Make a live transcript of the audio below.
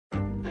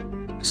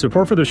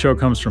Support for the show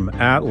comes from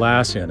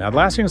Atlassian.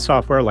 Atlassian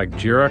software like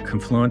Jira,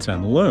 Confluence,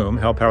 and Loom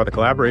help power the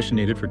collaboration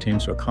needed for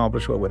teams to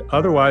accomplish what would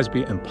otherwise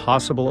be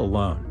impossible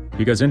alone.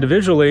 Because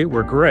individually,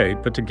 we're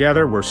great, but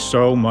together, we're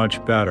so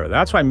much better.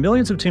 That's why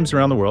millions of teams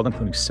around the world,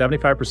 including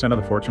 75%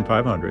 of the Fortune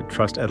 500,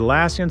 trust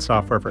Atlassian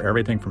software for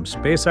everything from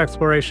space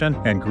exploration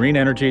and green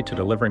energy to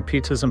delivering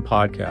pizzas and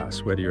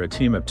podcasts. Whether you're a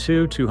team of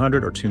 2,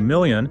 200, or 2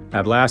 million,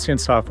 Atlassian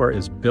software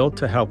is built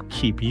to help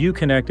keep you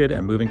connected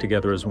and moving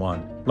together as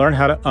one. Learn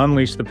how to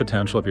unleash the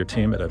potential of your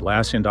team at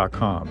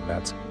Atlassian.com.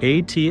 That's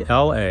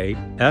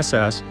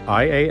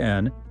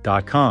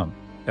Atlassian.com.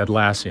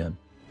 Atlassian.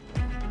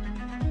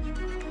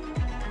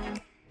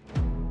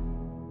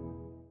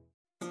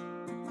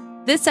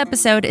 This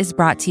episode is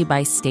brought to you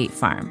by State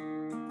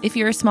Farm. If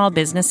you're a small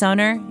business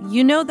owner,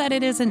 you know that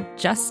it isn't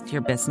just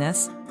your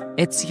business,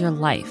 it's your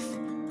life.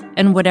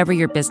 And whatever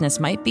your business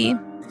might be,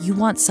 you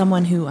want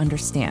someone who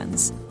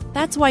understands.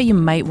 That's why you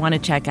might want to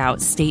check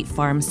out State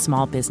Farm's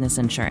small business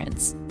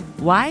insurance.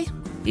 Why?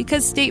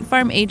 Because State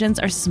Farm agents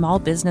are small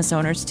business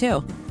owners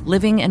too,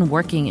 living and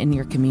working in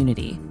your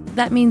community.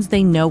 That means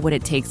they know what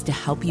it takes to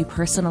help you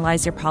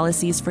personalize your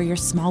policies for your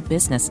small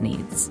business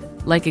needs.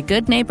 Like a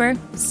good neighbor,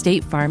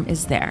 State Farm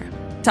is there.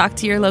 Talk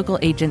to your local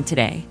agent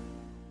today.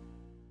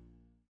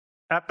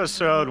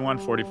 Episode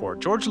 144.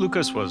 George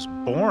Lucas was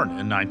born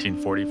in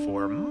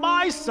 1944.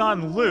 My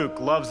son Luke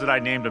loves that I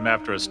named him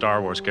after a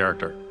Star Wars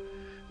character.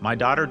 My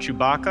daughter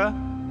Chewbacca,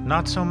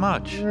 not so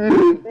much.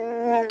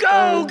 Go,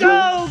 go,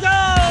 go!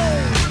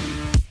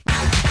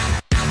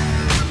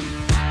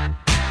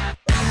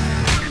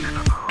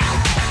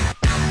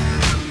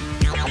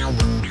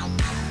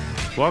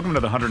 Welcome to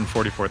the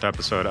 144th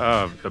episode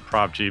of the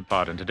Prop G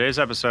Pod. In today's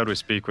episode, we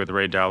speak with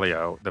Ray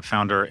Dalio, the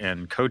founder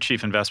and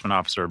co-chief investment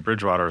officer of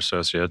Bridgewater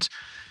Associates.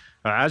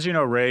 As you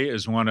know, Ray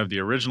is one of the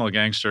original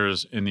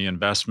gangsters in the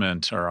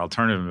investment or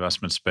alternative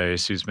investment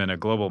space. He's been a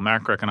global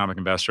macroeconomic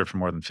investor for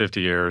more than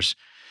 50 years.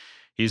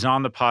 He's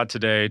on the pod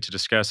today to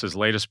discuss his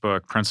latest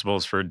book,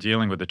 Principles for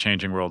Dealing with the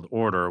Changing World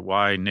Order,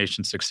 Why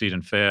Nations Succeed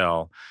and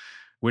Fail,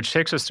 which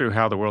takes us through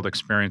how the world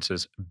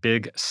experiences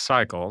big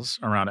cycles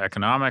around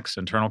economics,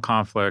 internal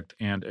conflict,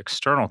 and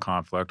external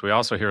conflict. We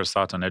also hear his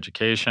thoughts on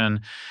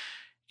education.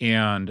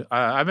 And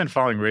I've been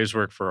following Ray's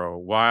work for a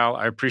while.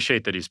 I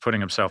appreciate that he's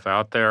putting himself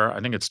out there. I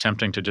think it's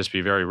tempting to just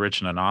be very rich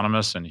and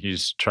anonymous, and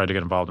he's tried to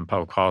get involved in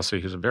public policy.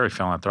 He's a very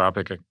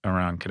philanthropic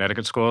around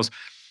Connecticut schools.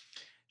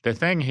 The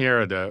thing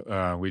here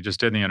that we just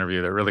did in the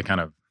interview that really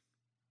kind of,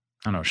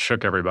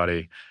 shook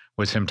everybody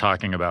was him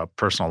talking about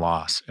personal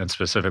loss and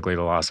specifically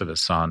the loss of his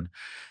son.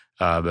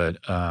 But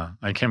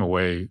I came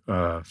away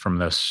from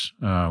this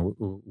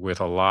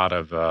with a lot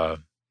of,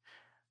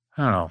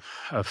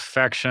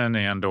 affection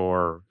and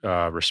or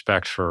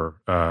respect for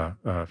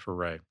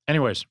Ray.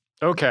 Anyways,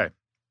 okay,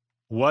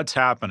 what's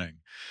happening?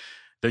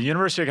 The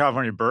University of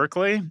California,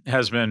 Berkeley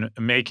has been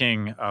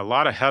making a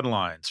lot of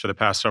headlines for the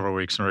past several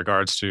weeks in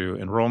regards to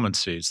enrollment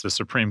seats, the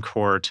Supreme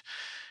Court,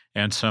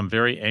 and some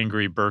very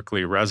angry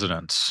Berkeley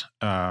residents.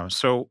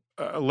 So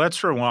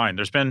let's rewind.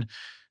 There's been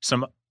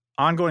some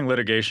ongoing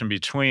litigation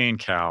between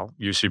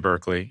UC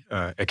Berkeley,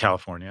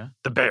 California,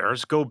 the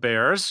Bears, go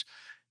Bears.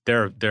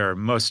 They're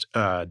most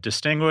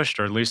distinguished,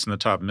 or at least in the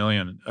top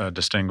million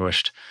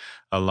distinguished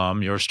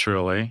alum, yours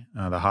truly,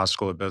 the Haas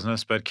School of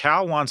Business. But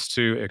Cal wants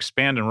to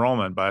expand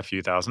enrollment by a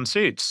few thousand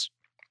seats.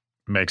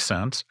 Makes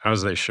sense,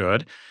 as they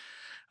should.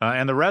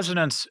 And the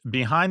residents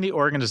behind the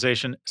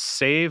organization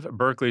Save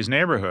Berkeley's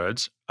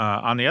Neighborhoods,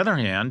 on the other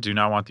hand, do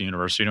not want the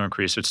university to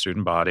increase its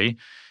student body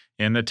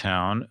in the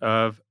town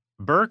of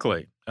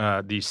Berkeley.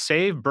 The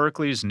Save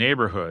Berkeley's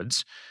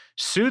Neighborhoods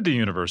sued the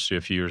university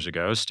a few years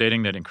ago,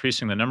 stating that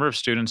increasing the number of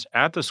students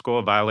at the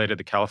school violated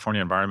the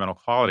California Environmental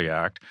Quality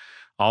Act,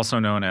 also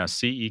known as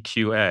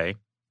CEQA.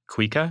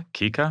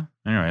 Kika?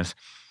 Anyways,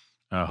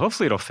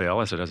 hopefully it'll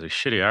fail as it has a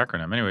shitty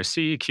acronym. Anyway,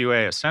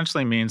 CEQA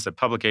essentially means that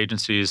public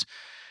agencies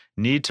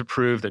need to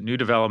prove that new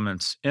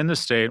developments in the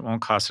state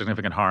won't cause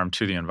significant harm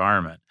to the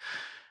environment.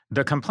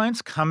 The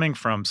complaints coming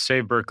from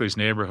Save Berkeley's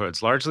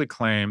Neighborhoods largely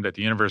claim that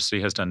the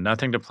university has done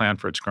nothing to plan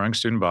for its growing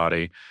student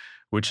body,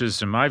 which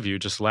is, in my view,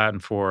 just Latin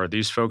for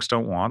these folks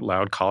don't want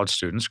loud college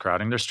students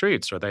crowding their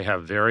streets, or they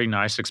have very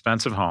nice,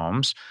 expensive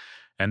homes,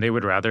 and they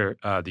would rather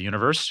the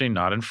university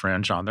not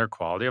infringe on their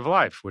quality of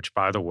life, which,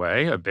 by the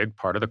way, a big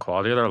part of the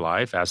quality of their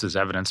life, as is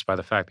evidenced by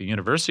the fact that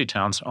university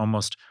towns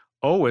almost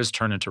always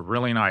turn into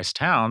really nice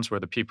towns where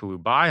the people who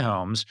buy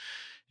homes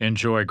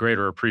enjoy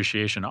greater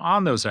appreciation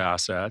on those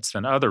assets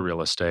than other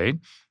real estate,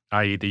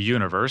 i.e. the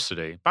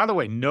university. By the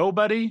way,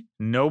 nobody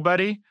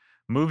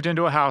moved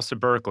into a house at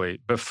Berkeley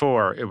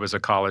before it was a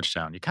college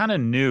town. You kind of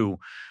knew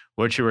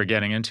what you were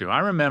getting into. I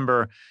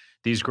remember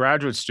these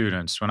graduate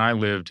students, when I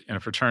lived in a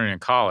fraternity in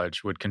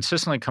college, would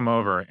consistently come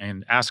over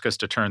and ask us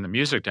to turn the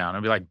music down.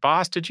 I'd be like,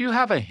 boss, did you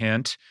have a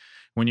hint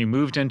when you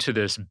moved into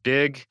this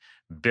big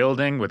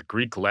building with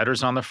Greek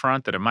letters on the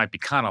front that it might be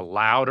kind of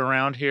loud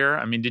around here?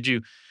 I mean,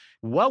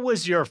 what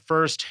was your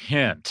first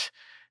hint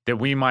that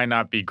we might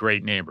not be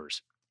great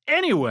neighbors?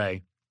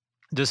 Anyway,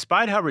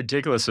 despite how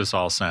ridiculous this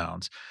all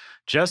sounds,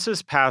 Just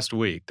this past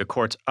week, the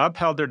courts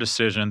upheld their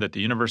decision that the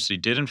university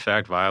did, in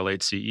fact,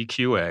 violate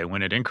CEQA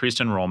when it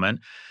increased enrollment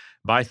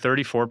by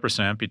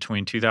 34%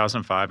 between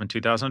 2005 and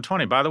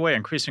 2020. By the way,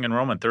 increasing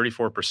enrollment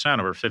 34%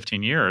 over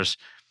 15 years,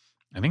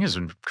 I think is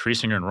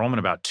increasing your enrollment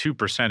about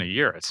 2% a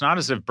year. It's not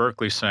as if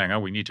Berkeley's saying, oh,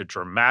 we need to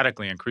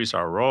dramatically increase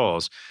our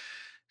rolls.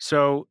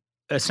 So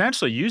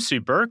essentially,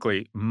 UC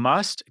Berkeley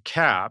must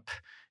cap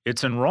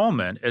its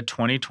enrollment at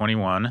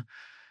 2021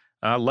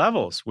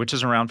 levels, which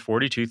is around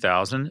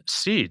 42,000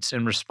 seats.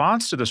 In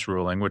response to this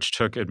ruling, which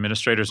took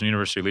administrators and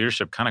university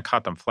leadership, kind of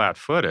caught them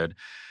flat-footed,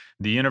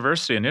 the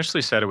university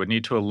initially said it would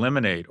need to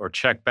eliminate or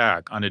check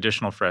back on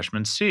additional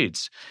freshman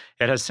seats.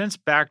 It has since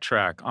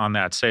backtracked on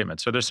that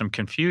statement, so there's some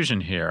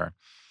confusion here.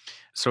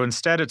 So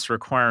instead, it's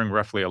requiring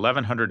roughly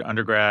 1,100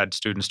 undergrad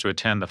students to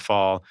attend the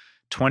fall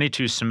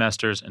 22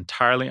 semesters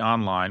entirely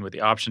online with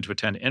the option to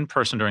attend in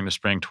person during the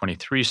spring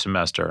 23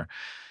 semester.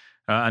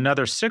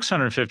 Another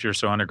 650 or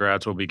so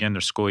undergrads will begin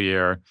their school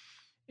year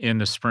in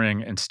the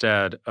spring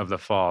instead of the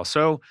fall.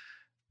 So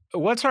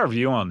what's our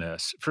view on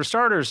this? For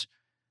starters,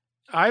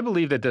 I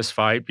believe that this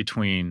fight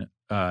between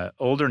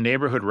older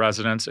neighborhood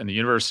residents and the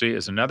university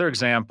is another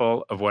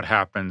example of what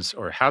happens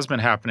or has been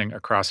happening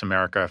across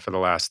America for the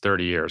last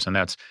 30 years. And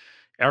that's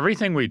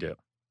everything we do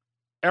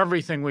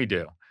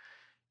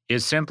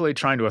is simply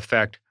trying to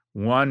affect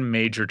one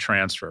major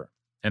transfer.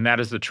 And that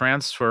is the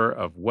transfer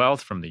of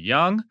wealth from the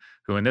young,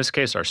 who in this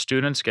case are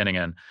students getting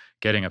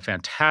a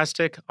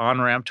fantastic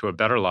on-ramp to a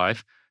better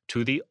life,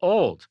 to the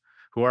old,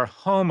 who are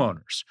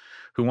homeowners,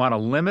 who want to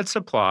limit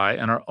supply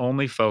and are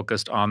only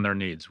focused on their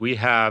needs. We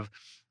have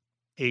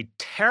a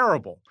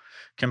terrible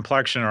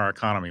complexion in our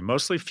economy,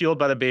 mostly fueled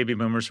by the baby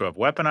boomers who have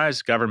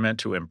weaponized government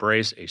to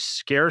embrace a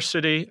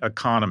scarcity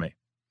economy.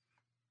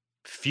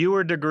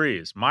 Fewer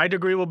degrees. My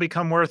degree will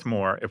become worth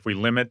more if we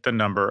limit the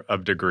number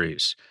of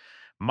degrees.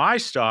 My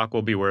stock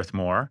will be worth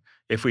more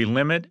if we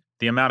limit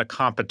the amount of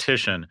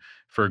competition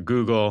for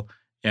Google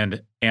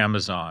and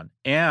Amazon.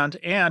 And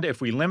if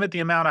we limit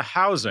the amount of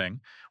housing,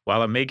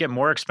 while it may get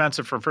more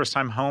expensive for a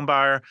first-time home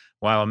buyer,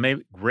 while it may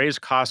raise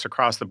costs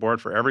across the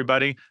board for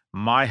everybody,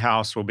 my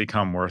house will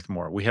become worth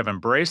more. We have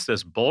embraced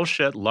this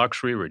bullshit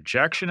luxury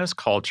rejectionist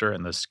culture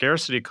and the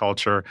scarcity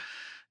culture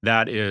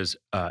that is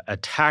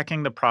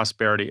attacking the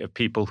prosperity of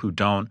people who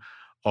don't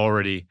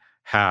already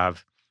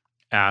have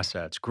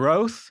assets.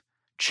 Growth,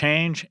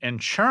 change,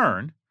 and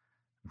churn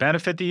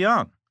benefit the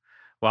young,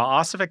 while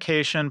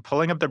ossification,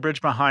 pulling up the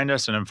bridge behind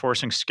us, and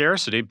enforcing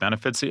scarcity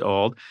benefits the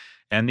old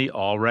and the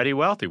already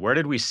wealthy. Where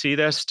did we see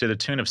this to the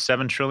tune of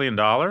 $7 trillion?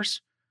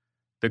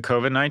 The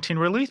COVID-19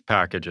 relief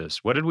packages.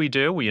 What did we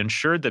do? We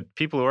ensured that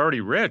people who are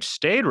already rich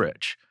stayed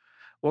rich.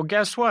 Well,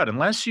 guess what?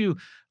 Unless you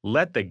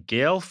let the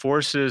gale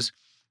forces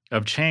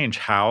of change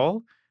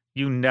howl,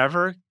 you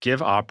never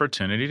give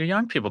opportunity to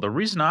young people. The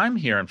reason I'm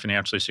here and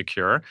financially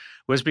secure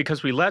was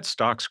because we let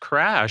stocks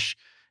crash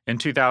in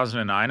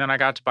 2009, and I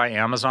got to buy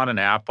Amazon and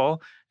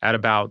Apple at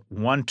about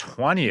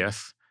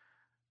 1/20th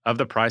of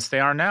the price they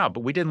are now.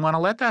 But we didn't want to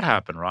let that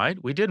happen, right?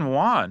 We didn't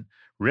want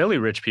really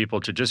rich people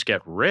to just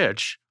get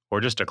rich or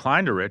just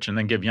decline to rich and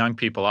then give young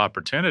people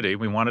opportunity.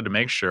 We wanted to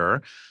make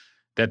sure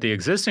that the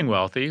existing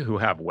wealthy who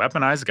have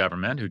weaponized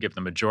government, who give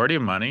the majority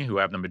of money, who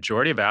have the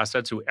majority of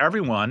assets, who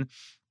everyone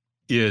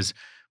is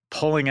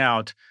pulling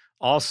out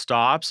all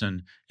stops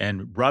and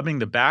rubbing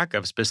the back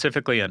of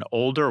specifically an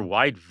older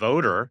white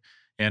voter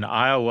in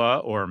Iowa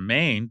or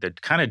Maine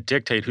that kind of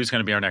dictate who's going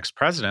to be our next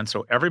president.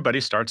 So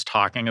everybody starts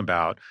talking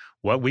about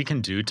what we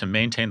can do to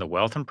maintain the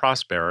wealth and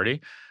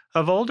prosperity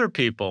of older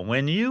people.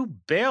 When you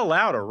bail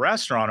out a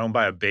restaurant owned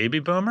by a baby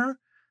boomer,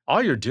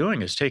 all you're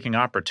doing is taking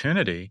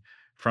opportunity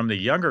from the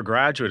younger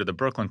graduate of the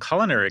Brooklyn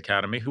Culinary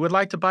Academy who would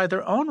like to buy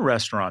their own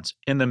restaurants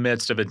in the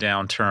midst of a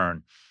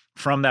downturn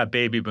from that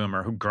baby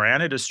boomer who,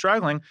 granted, is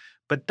struggling,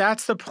 but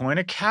that's the point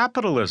of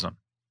capitalism.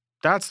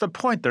 That's the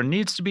point. There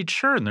needs to be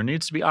churn. There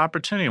needs to be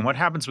opportunity. And what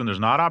happens when there's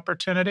not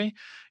opportunity?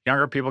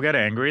 Younger people get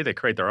angry. They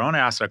create their own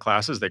asset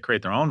classes. They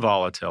create their own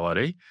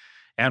volatility.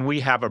 And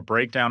we have a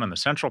breakdown in the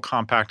central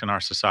compact in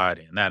our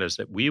society, and that is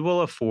that we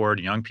will afford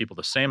young people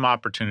the same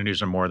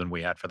opportunities or more than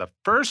we had. For the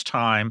first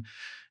time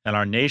in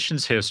our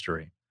nation's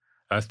history,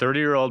 a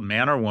 30-year-old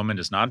man or woman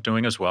is not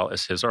doing as well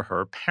as his or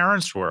her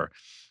parents were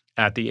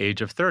at the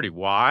age of 30.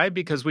 Why?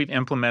 Because we've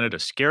implemented a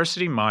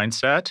scarcity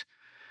mindset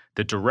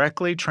that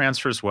directly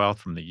transfers wealth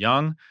from the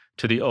young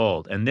to the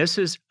old. And this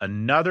is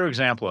another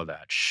example of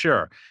that.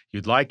 Sure,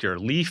 you'd like your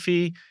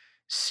leafy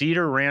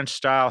Cedar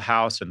Ranch-style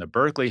house in the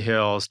Berkeley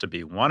Hills to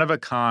be one of a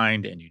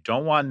kind, and you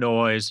don't want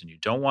noise, and you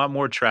don't want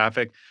more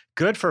traffic.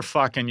 Good for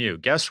fucking you.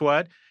 Guess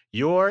what?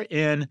 You're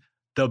in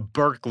the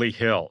Berkeley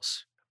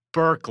Hills.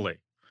 Berkeley.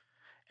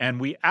 And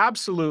we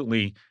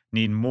absolutely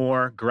need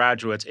more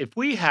graduates. If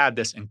we had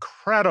this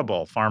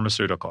incredible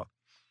pharmaceutical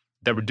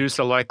that reduced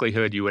the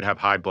likelihood you would have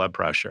high blood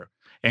pressure,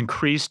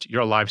 increased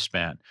your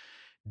lifespan,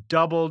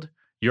 doubled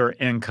your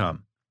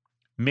income,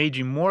 made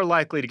you more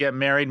likely to get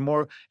married,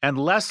 more and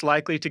less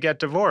likely to get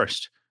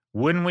divorced,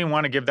 wouldn't we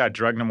want to give that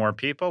drug to more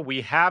people?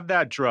 We have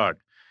that drug.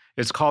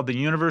 It's called the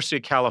University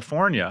of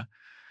California,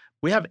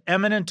 We have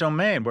eminent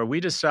domain where we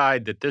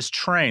decide that this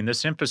train,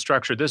 this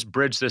infrastructure, this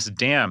bridge, this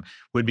dam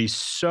would be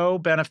so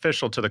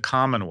beneficial to the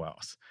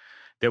Commonwealth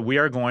that we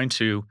are going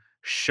to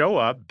show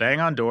up, bang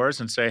on doors,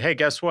 and say, hey,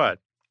 guess what?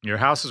 Your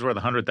house is worth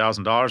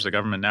 $100,000. The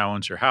government now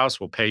owns your house.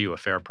 We'll pay you a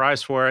fair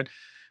price for it,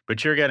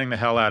 but you're getting the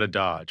hell out of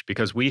Dodge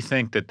because we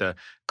think that the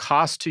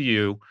cost to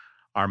you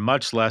are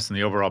much less than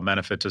the overall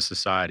benefit to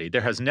society.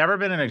 There has never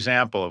been an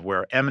example of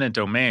where eminent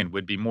domain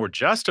would be more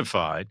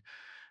justified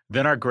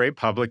than our great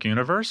public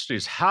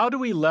universities. How do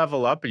we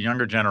level up a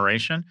younger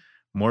generation?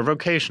 More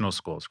vocational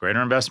schools,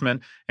 greater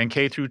investment in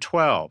K through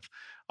 12,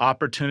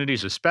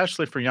 opportunities,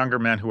 especially for younger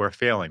men who are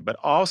failing, but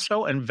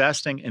also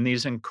investing in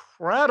these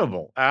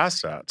incredible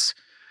assets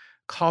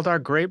called our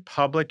great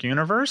public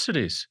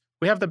universities.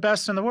 We have the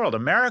best in the world.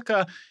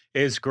 America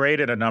is great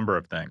at a number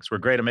of things. We're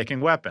great at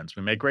making weapons.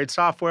 We make great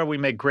software. We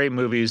make great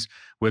movies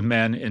with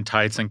men in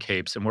tights and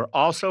capes. And we're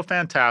also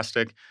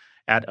fantastic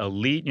at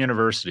elite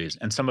universities.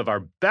 And some of our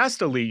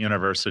best elite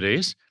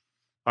universities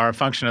are a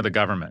function of the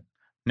government.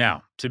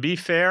 Now, to be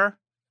fair,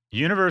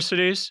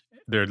 universities,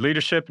 their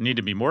leadership need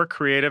to be more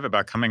creative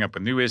about coming up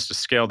with new ways to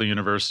scale the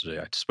university.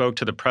 I spoke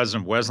to the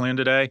president of Wesleyan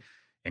today,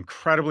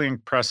 incredibly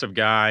impressive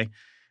guy,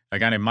 a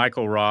guy named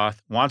Michael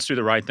Roth, wants to do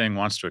the right thing,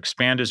 wants to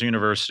expand his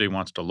university,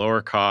 wants to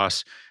lower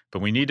costs, but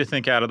we need to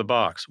think out of the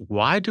box.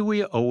 Why do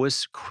we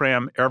always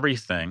cram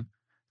everything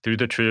through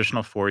the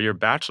traditional 4-year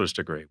bachelor's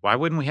degree? Why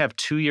wouldn't we have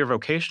 2-year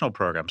vocational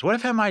programs? What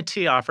if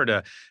MIT offered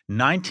a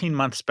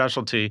 19-month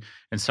specialty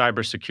in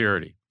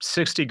cybersecurity,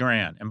 60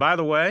 grand? And by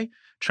the way,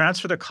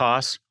 transfer the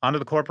costs onto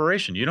the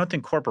corporation. You don't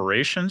think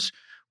corporations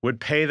would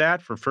pay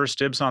that for first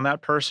dibs on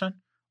that person?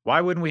 Why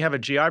wouldn't we have a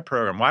GI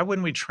program? Why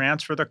wouldn't we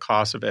transfer the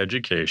cost of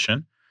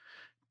education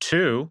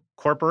to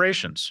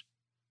corporations?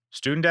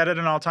 Student debt at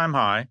an all-time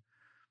high,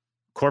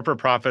 corporate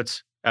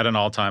profits at an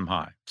all-time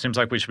high. Seems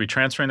like we should be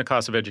transferring the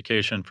cost of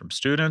education from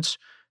students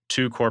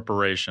to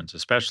corporations,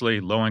 especially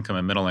low-income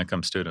and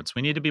middle-income students.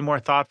 We need to be more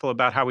thoughtful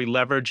about how we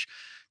leverage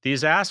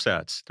these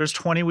assets. There's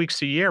 20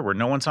 weeks a year where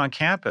no one's on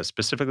campus,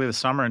 specifically the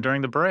summer and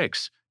during the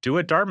breaks. Do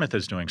what Dartmouth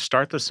is doing.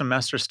 Start the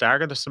semester,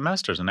 stagger the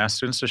semesters, and ask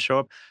students to show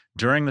up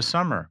during the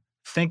summer.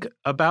 Think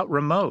about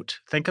remote.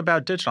 Think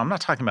about digital. I'm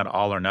not talking about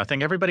all or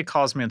nothing. Everybody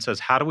calls me and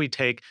says, how do we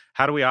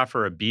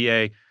offer a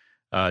BA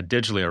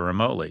digitally or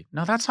remotely?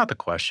 No, that's not the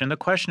question. The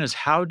question is,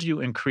 how do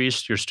you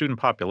increase your student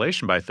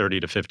population by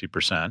 30 to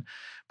 50%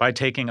 by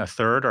taking a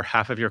third or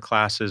half of your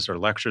classes or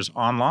lectures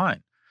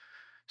online?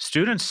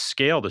 Students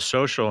scale the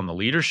social and the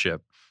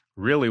leadership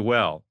really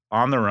well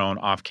on their own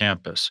off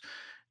campus.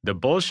 The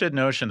bullshit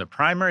notion, the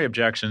primary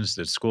objections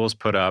that schools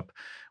put up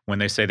when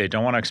they say they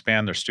don't want to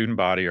expand their student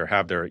body or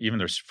have even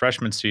their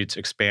freshman seats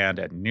expand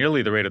at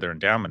nearly the rate of their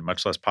endowment,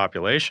 much less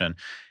population,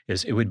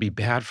 is it would be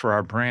bad for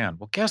our brand.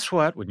 Well, guess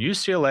what? When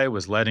UCLA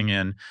was letting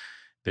in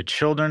the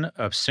children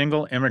of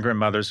single immigrant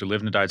mothers who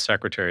lived and died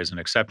secretaries, an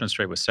acceptance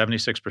rate was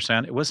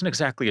 76%. It wasn't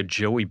exactly a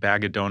Joey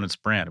Bag of Donuts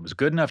brand. It was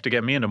good enough to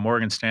get me into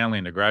Morgan Stanley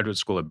and to graduate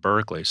school at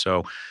Berkeley.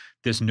 So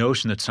this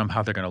notion that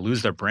somehow they're going to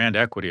lose their brand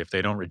equity if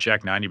they don't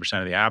reject 90%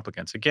 of the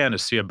applicants, again,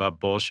 is see above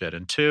bullshit.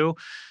 And two,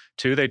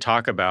 they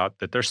talk about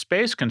that they're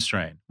space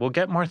constrained. We'll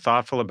get more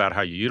thoughtful about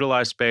how you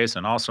utilize space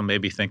and also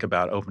maybe think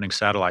about opening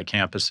satellite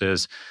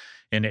campuses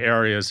in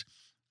areas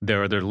that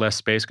are less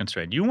space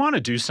constrained. You want to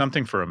do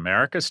something for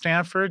America,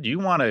 Stanford? You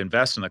want to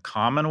invest in the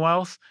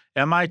Commonwealth,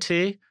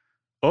 MIT?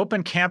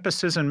 Open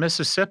campuses in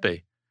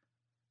Mississippi.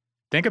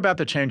 Think about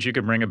the change you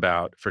could bring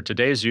about for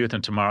today's youth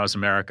and tomorrow's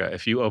America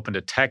if you opened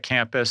a tech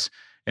campus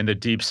in the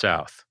Deep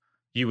South.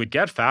 You would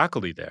get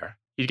faculty there.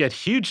 You'd get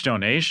huge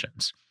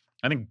donations.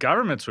 I think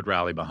governments would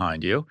rally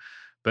behind you.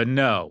 But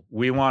no,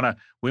 we want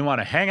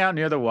to hang out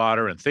near the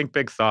water and think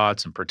big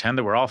thoughts and pretend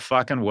that we're all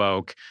fucking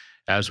woke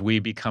as we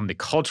become the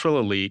cultural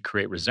elite,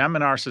 create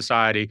resentment in our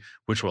society,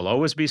 which will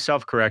always be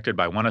self-corrected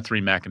by one of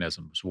three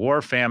mechanisms: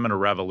 war, famine, or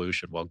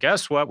revolution. Well,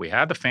 guess what? We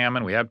had the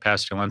famine, we had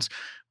pestilence,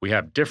 we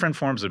have different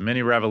forms of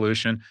mini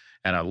revolution,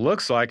 and it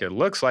looks like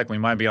we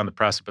might be on the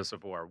precipice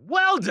of war.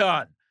 Well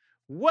done.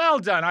 Well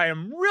done. I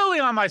am really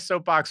on my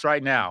soapbox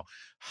right now.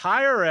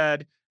 Higher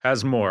ed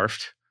has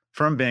morphed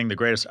from being the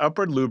greatest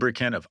upward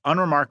lubricant of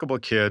unremarkable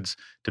kids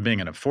to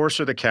being an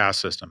enforcer of the caste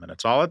system. And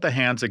it's all at the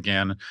hands,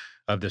 again,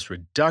 of this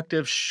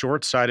reductive,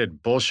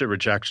 short-sighted bullshit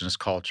rejectionist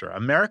culture.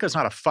 America's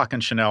not a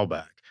fucking Chanel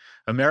bag.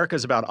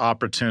 America's about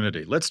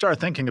opportunity. Let's start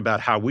thinking about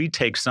how we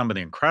take some of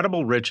the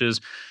incredible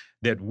riches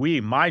that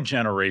my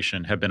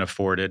generation, have been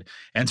afforded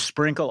and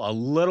sprinkle a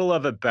little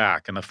of it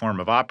back in the form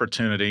of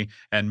opportunity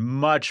and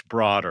much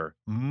broader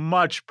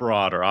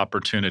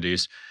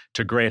opportunities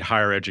to great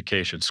higher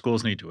education.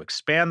 Schools need to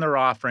expand their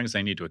offerings.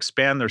 They need to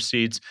expand their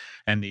seats.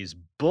 And these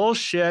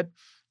bullshit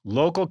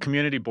local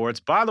community boards.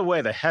 By the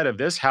way, the head of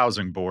this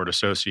housing board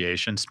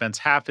association spends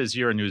half his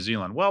year in New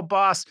Zealand. Well,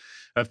 boss,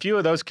 a few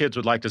of those kids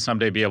would like to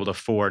someday be able to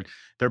afford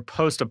their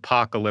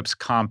post-apocalypse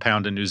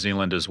compound in New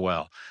Zealand as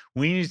well.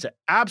 We need to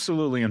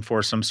absolutely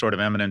enforce some sort of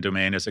eminent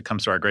domain as it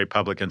comes to our great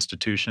public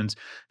institutions.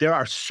 There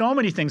are so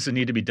many things that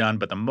need to be done,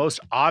 but the most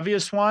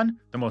obvious one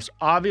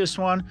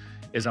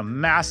is a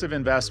massive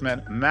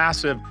investment,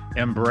 massive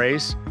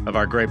embrace of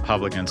our great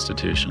public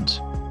institutions.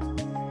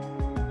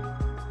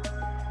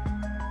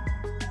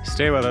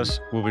 Stay with us.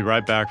 We'll be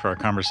right back for our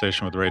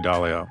conversation with Ray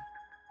Dalio.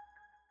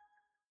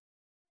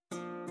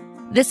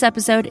 This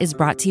episode is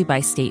brought to you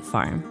by State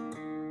Farm.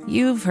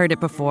 You've heard it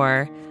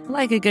before.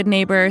 Like a good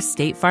neighbor,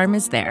 State Farm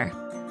is there.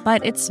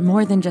 But it's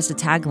more than just a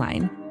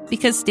tagline,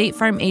 because State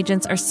Farm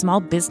agents are small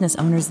business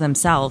owners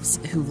themselves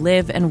who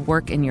live and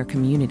work in your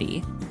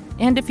community.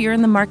 And if you're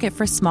in the market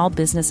for small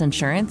business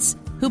insurance,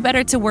 who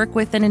better to work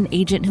with than an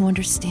agent who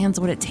understands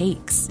what it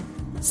takes?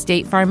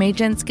 State Farm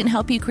agents can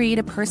help you create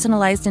a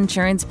personalized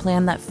insurance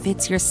plan that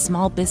fits your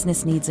small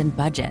business needs and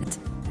budget.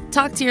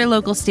 Talk to your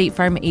local State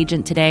Farm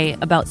agent today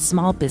about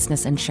small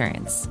business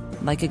insurance.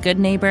 Like a good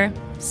neighbor,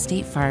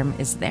 State Farm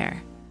is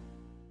there.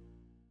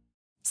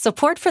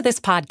 Support for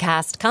this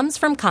podcast comes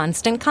from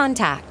Constant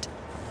Contact.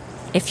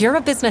 If you're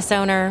a business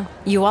owner,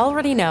 you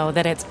already know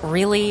that it's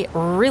really,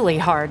 really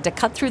hard to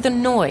cut through the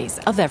noise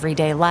of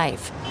everyday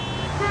life.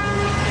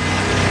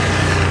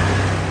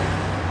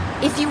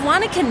 If you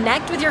want to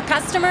connect with your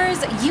customers,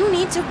 you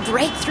need to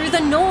break through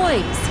the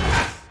noise.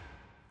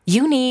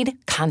 You need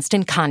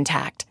Constant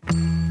Contact.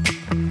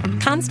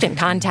 Constant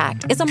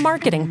Contact is a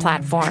marketing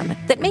platform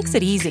that makes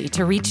it easy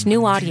to reach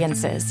new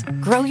audiences,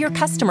 grow your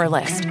customer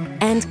list,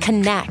 and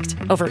connect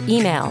over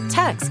email,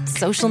 text,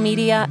 social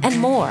media, and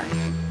more.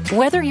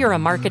 Whether you're a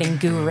marketing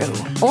guru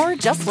or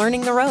just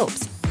learning the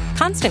ropes,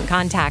 Constant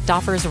Contact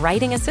offers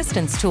writing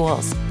assistance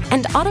tools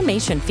and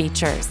automation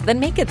features that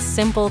make it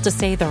simple to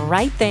say the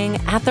right thing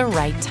at the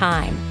right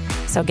time.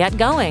 So get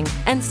going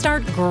and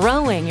start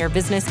growing your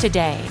business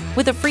today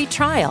with a free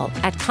trial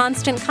at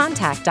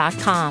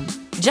ConstantContact.com.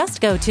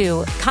 Just go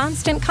to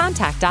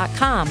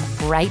ConstantContact.com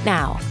right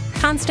now.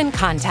 Constant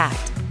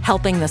Contact,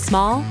 helping the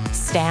small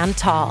stand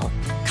tall.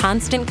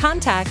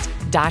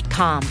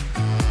 ConstantContact.com.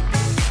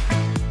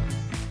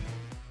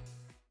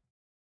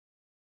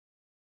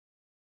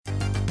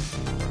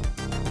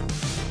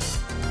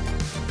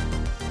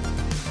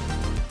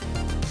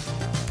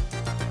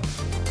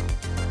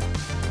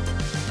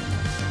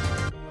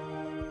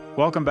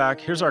 Welcome back.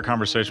 Here's our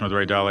conversation with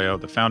Ray Dalio,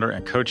 the founder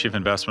and co-chief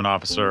investment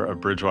officer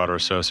of Bridgewater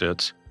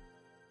Associates.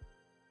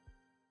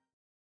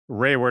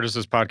 Ray, where does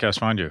this podcast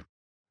find you?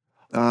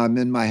 I'm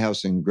in my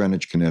house in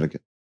Greenwich,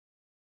 Connecticut.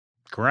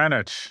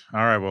 Greenwich.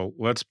 All right, well,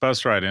 let's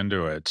bust right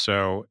into it.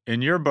 So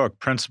in your book,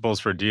 Principles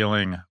for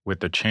Dealing with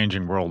the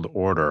Changing World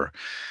Order,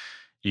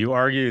 you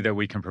argue that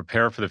we can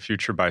prepare for the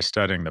future by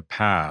studying the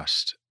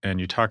past. And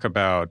you talk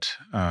about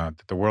that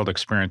the world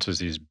experiences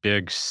these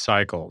big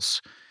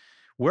cycles.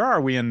 Where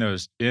are we in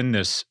this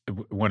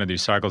one of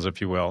these cycles, if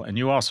you will? And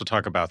you also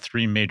talk about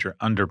three major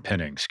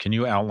underpinnings. Can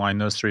you outline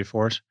those three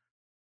for us?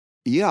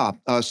 Yeah,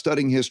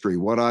 studying history,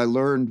 what I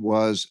learned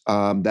was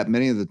that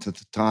many of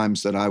the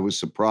times that I was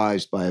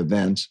surprised by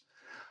events,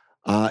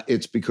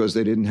 it's because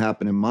they didn't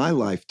happen in my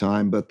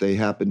lifetime, but they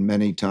happened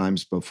many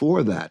times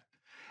before that.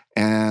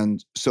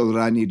 And so that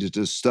I needed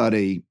to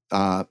study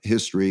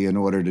history in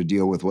order to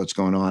deal with what's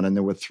going on. And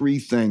there were three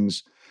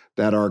things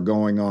that are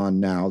going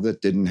on now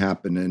that didn't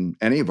happen in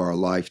any of our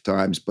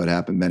lifetimes, but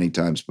happened many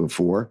times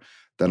before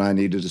that I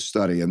needed to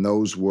study. And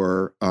those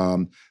were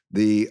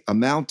the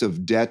amount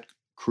of debt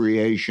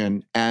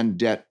creation and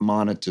debt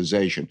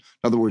monetization.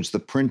 In other words, the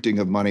printing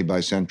of money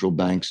by central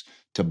banks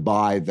to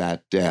buy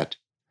that debt.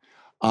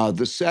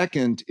 The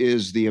second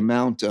is the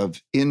amount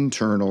of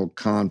internal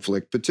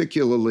conflict,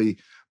 particularly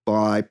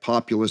by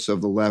populists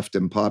of the left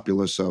and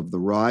populists of the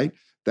right.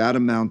 That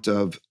amount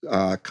of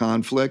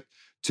conflict,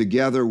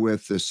 together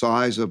with the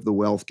size of the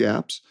wealth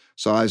gaps,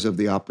 size of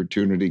the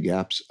opportunity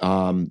gaps,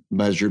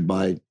 measured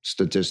by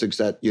statistics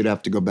that you'd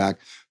have to go back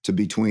to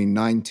between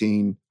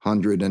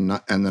 1900 and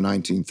the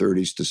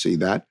 1930s to see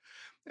that.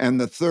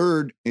 And the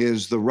third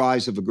is the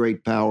rise of a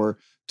great power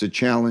to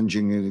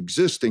challenging an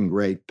existing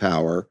great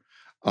power,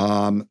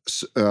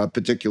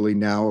 particularly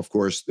now, of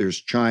course, there's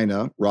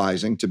China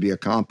rising to be a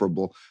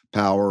comparable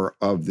power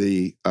of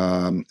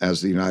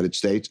as the United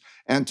States,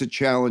 and to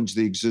challenge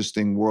the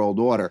existing world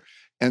order.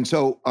 And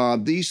so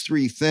these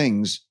three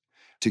things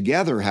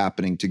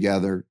happening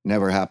together,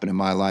 never happened in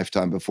my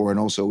lifetime before, and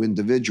also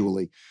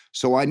individually.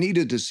 So I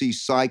needed to see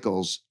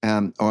cycles.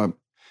 And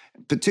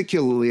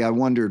particularly, I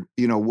wondered,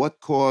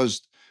 what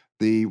caused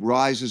the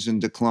rises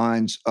and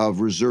declines of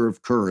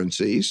reserve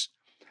currencies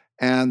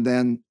and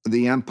then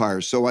the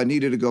empires. So I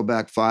needed to go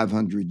back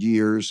 500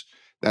 years.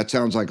 That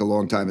sounds like a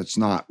long time. It's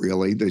not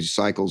really. These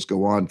cycles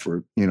go on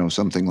for,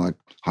 something like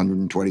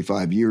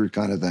 125 years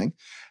kind of thing.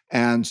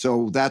 And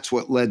so that's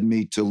what led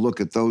me to look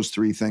at those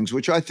three things,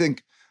 which I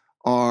think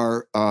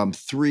are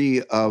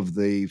three of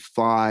the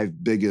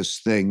five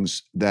biggest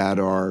things that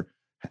are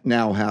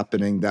now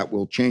happening that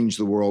will change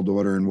the world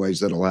order in ways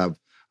that will have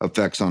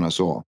effects on us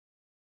all.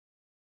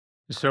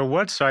 So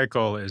what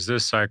cycle is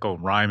this cycle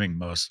rhyming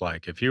most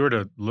like? If we were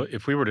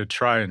to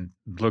try and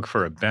look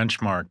for a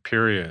benchmark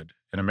period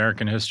in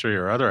American history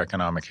or other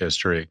economic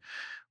history,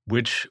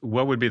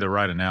 what would be the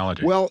right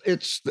analogy? Well,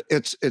 it's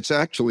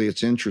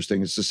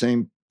interesting. It's the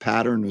same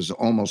pattern as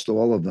almost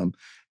all of them.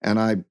 And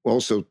I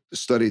also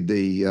studied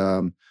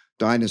the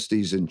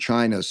dynasties in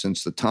China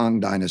since the Tang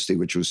Dynasty,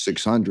 which was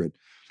 600.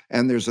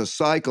 And there's a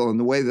cycle, and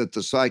the way that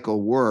the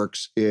cycle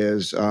works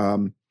is,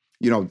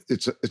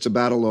 it's a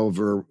battle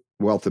over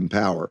wealth and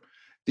power.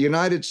 The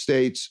United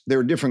States, there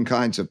are different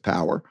kinds of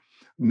power: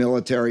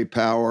 military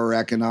power,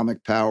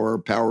 economic power,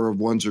 power of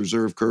one's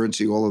reserve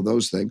currency, all of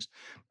those things.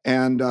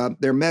 And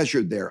they're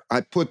measured there.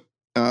 I put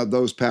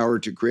those power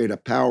to create a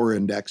power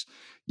index.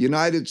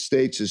 United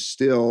States is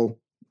still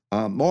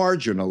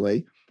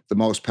marginally the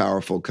most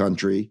powerful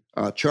country.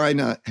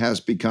 China has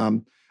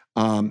become,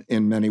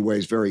 in many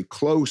ways, very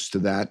close to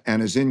that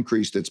and has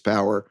increased its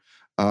power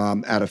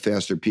at a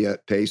faster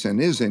pace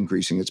and is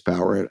increasing its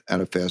power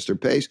at a faster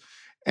pace.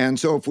 And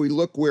so if we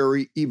look where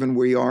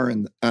we are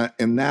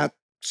in that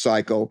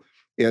cycle,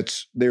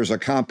 there's a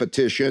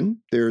competition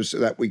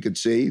that we could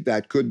see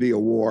that could be a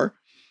war.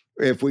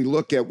 If we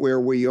look at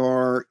where we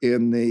are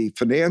in the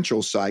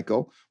financial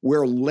cycle,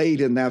 we're late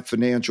in that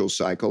financial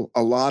cycle,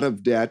 a lot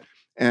of debt.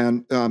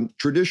 And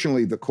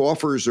traditionally, the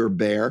coffers are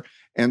bare.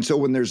 And so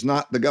when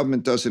the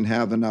government doesn't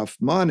have enough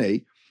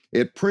money,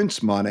 it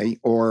prints money,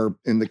 or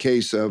in the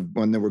case of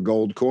when there were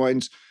gold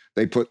coins,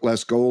 they put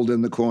less gold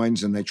in the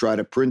coins and they try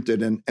to print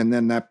it. And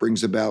then that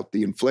brings about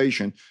the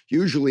inflation.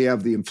 Usually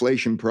have the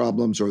inflation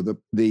problems or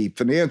the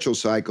financial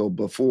cycle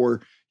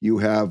before you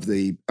have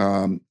the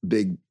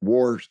big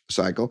war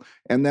cycle.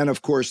 And then,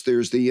 of course,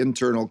 there's the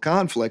internal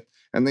conflict.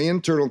 And the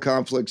internal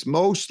conflict's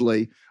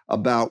mostly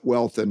about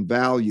wealth and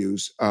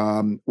values,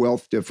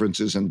 wealth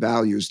differences and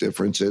values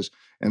differences.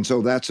 And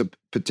so that's a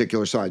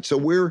particular side. So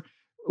we're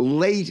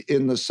late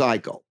in the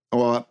cycle.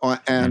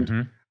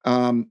 And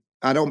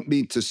I don't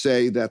mean to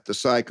say that the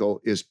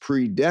cycle is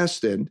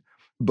predestined,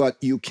 but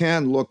you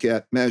can look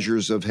at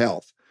measures of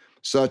health,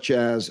 such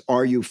as,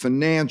 are you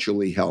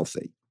financially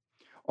healthy?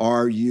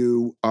 Are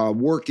you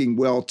working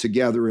well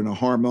together in a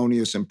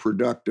harmonious and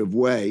productive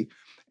way?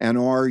 And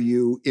are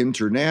you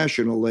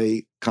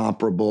internationally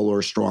comparable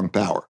or strong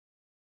power?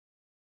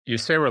 You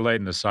say we're late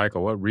in the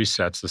cycle. What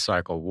resets the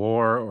cycle?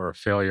 War or a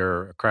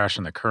failure, a crash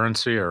in the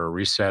currency, or a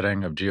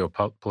resetting of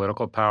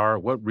geopolitical power?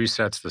 What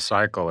resets the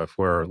cycle if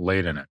we're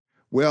late in it?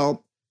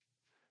 Well,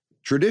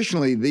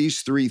 traditionally,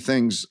 these three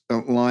things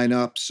line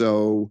up.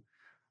 So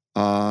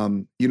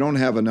you don't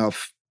have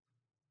enough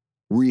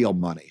real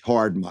money,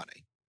 hard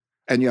money,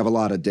 and you have a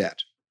lot of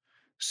debt.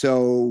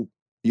 So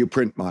you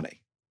print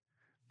money,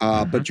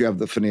 but you have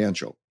the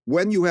financial.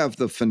 When you have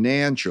the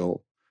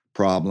financial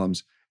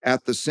problems,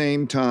 at the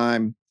same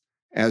time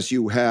as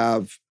you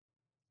have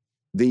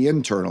the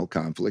internal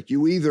conflict,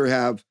 you either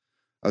have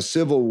a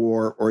civil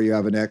war or you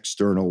have an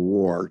external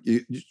war.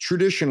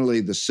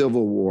 Traditionally, the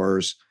civil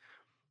wars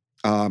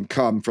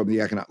come from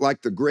the economic,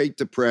 like the Great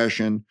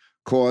Depression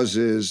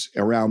causes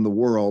around the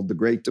world, the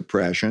Great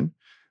Depression,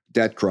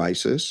 debt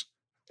crisis,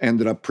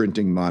 ended up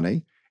printing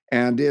money.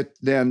 And it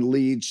then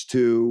leads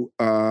to,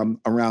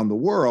 around the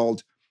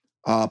world,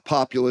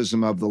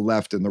 populism of the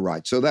left and the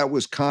right. So that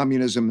was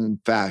communism and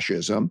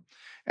fascism.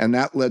 And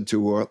that led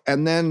to,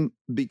 and then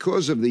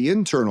because of the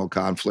internal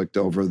conflict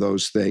over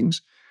those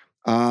things,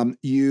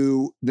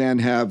 you then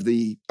have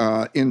the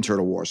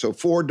internal war. So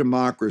 4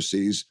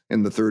 democracies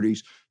in the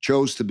 30s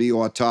chose to be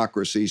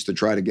autocracies to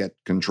try to get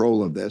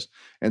control of this.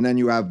 And then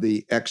you have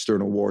the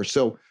external war.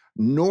 So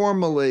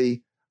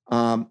normally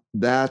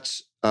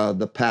that's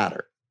the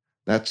pattern.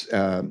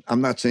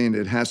 I'm not saying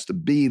it has to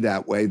be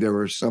that way. There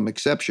are some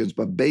exceptions,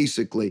 but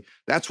basically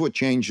that's what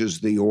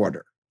changes the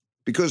order,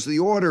 because the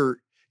order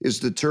is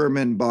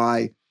determined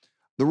by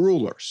the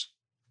rulers.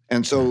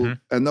 And so,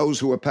 and those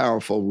who are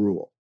powerful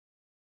rule.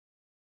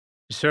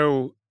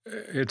 So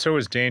it's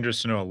always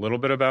dangerous to know a little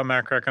bit about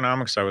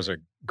macroeconomics. I was a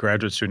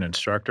graduate student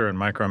instructor in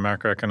micro and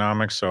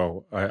macroeconomics,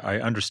 so I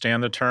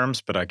understand the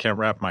terms, but I can't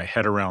wrap my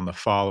head around the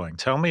following.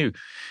 Tell me,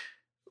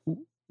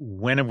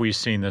 when have we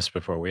seen this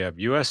before? We have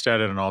U.S.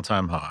 debt at an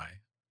all-time high,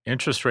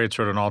 interest rates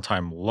are at an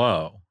all-time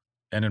low,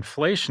 and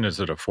inflation is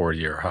at a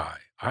 40-year high.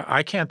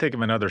 I can't think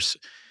of another.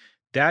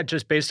 That,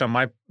 just based on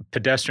my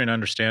pedestrian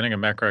understanding of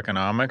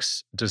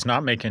macroeconomics, does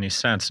not make any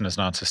sense and is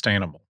not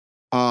sustainable.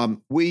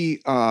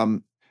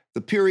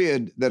 The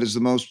period that is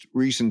the most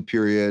recent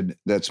period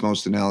that's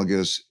most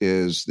analogous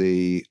is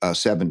the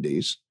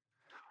 70s,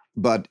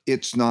 but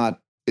it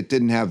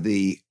didn't have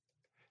the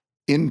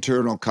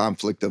internal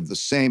conflict of the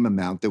same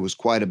amount. There was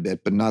quite a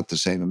bit, but not the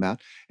same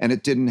amount. And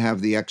it didn't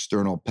have the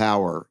external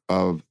power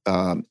of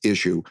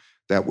issue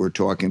that we're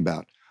talking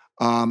about.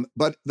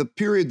 But the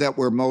period that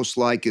we're most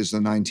like is the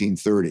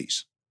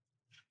 1930s.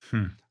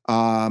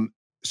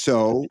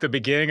 So the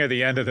beginning of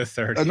the end of the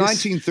 30s. A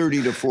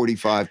 1930 to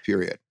 45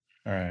 period.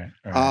 All right.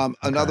 Okay.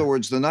 In other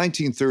words, the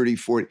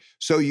 1930-40.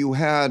 So you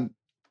had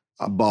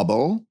a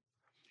bubble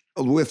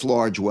with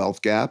large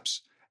wealth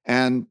gaps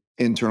and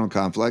internal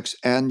conflicts,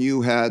 and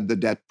you had the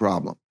debt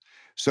problem.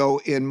 So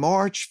in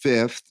March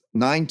 5th,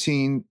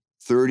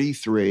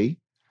 1933,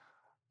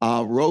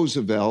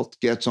 Roosevelt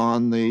gets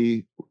on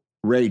the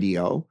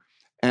radio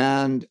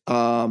and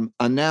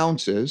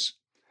announces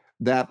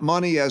that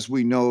money as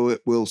we know it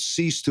will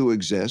cease to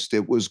exist.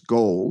 It was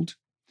gold.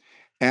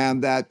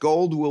 and that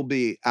gold will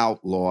be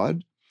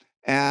outlawed,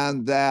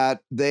 and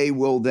that they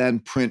will then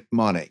print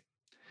money.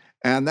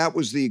 And that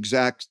was the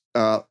exact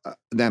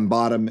then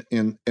bottom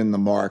in the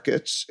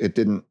markets. It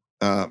didn't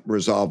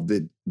resolve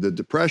the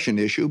depression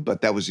issue,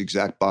 but that was the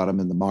exact bottom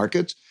in the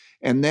markets.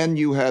 And then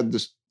you had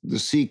the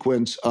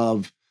sequence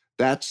of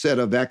that set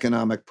of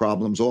economic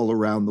problems all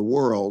around the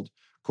world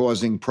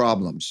causing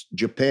problems.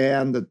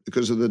 Japan,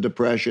 because of the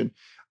depression,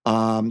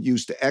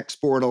 used to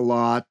export a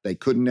lot. They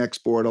couldn't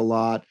export a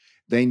lot.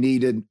 They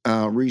needed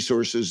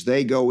resources.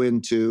 They go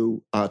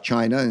into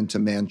China, into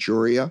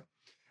Manchuria,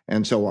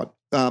 and so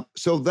on.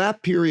 So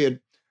that period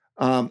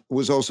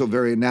was also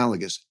very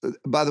analogous.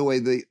 By the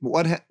way,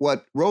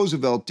 what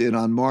Roosevelt did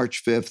on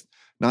March 5th,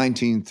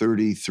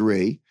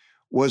 1933,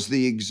 was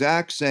the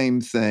exact same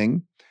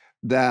thing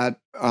that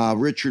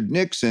Richard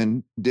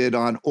Nixon did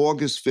on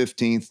August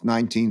 15th,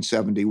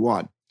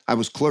 1971. I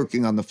was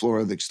clerking on the floor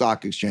of the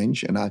stock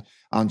exchange, and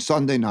on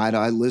Sunday night,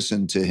 I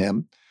listened to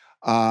him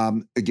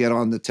get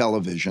on the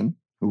television,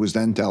 who was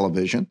then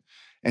television,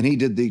 and he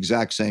did the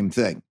exact same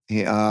thing.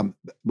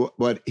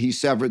 But he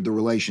severed the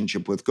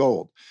relationship with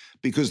gold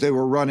because they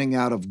were running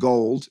out of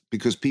gold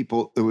because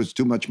there was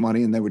too much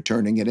money and they were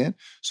turning it in.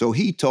 So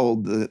he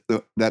told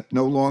that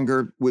no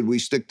longer would we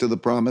stick to the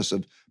promise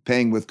of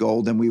paying with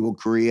gold, and we will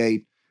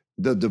create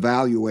the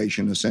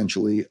devaluation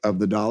essentially of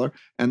the dollar.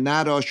 And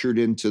that ushered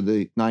into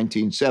the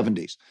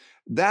 1970s.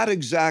 That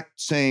exact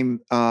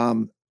same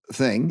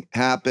thing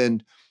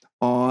happened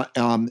on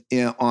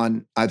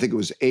I think it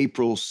was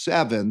April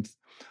 7th,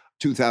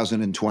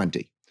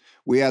 2020.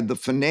 We had the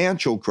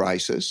financial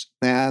crisis,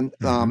 and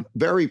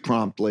very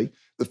promptly,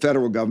 the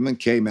federal government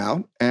came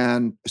out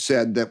and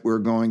said that we're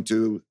going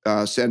to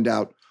send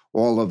out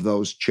all of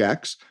those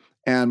checks.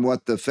 And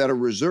what the Federal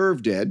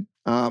Reserve did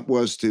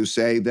was to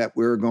say that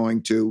we're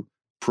going to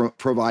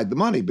provide the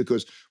money,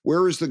 because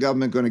where is the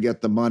government going to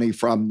get the money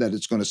from that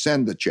it's going to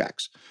send the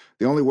checks?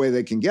 The only way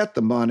they can get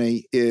the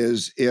money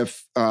is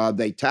if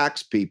they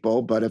tax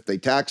people. But if they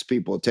tax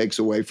people, it takes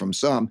away from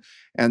some,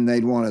 and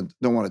they don't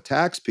want to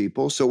tax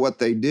people. So what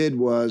they did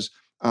was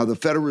the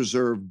Federal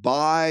Reserve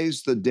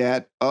buys the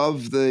debt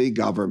of the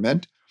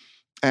government,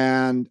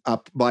 and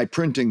by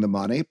printing the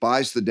money,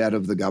 buys the debt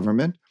of the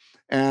government.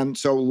 And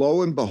so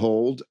lo and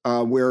behold,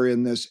 we're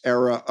in this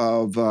era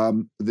of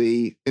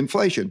the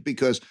inflation,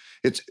 because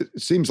it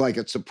seems like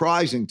it's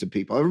surprising to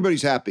people.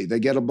 Everybody's happy.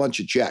 They get a bunch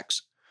of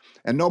checks,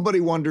 and nobody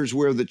wonders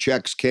where the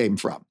checks came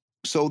from.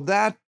 So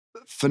that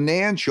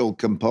financial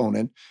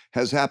component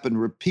has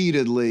happened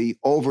repeatedly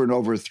over and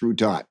over through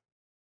time.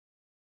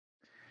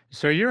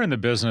 So you're in the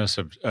business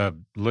of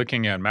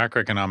looking at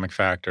macroeconomic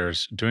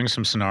factors, doing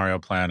some scenario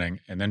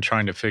planning, and then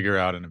trying to figure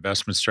out an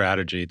investment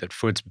strategy that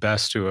fits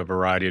best to a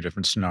variety of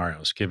different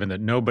scenarios, given that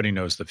nobody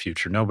knows the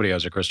future. Nobody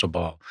has a crystal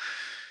ball.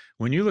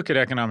 When you look at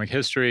economic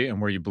history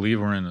and where you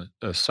believe we're in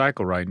a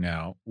cycle right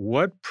now,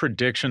 what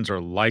predictions or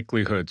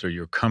likelihoods are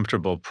you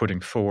comfortable putting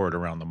forward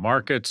around the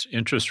markets,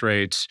 interest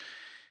rates,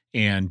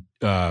 and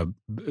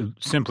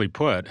simply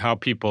put, how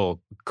people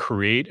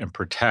create and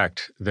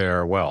protect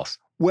their wealth?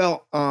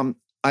 Well,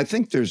 I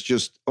think there's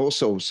just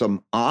also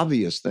some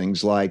obvious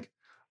things like,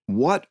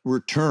 what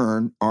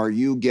return are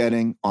you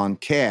getting on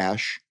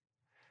cash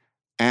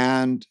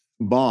and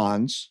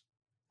bonds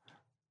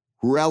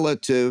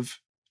relative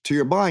to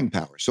your buying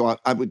power? So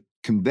I would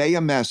convey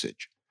a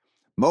message.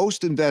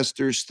 Most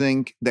investors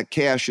think that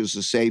cash is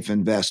a safe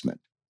investment.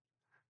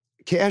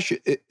 Cash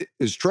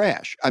is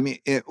trash. I mean,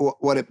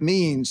 what it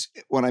means,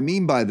 what I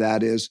mean by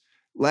that is,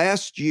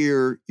 last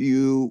year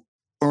you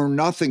earn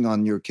nothing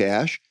on your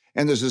cash,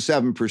 and there's a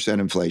 7%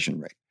 inflation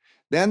rate.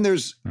 Then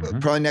there's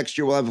probably next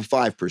year we'll have a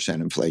 5%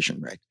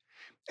 inflation rate.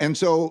 And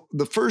so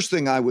the first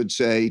thing I would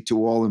say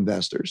to all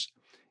investors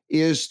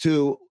is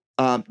to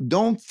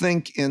don't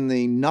think in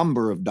the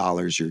number of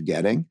dollars you're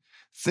getting.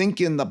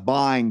 Think in the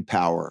buying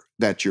power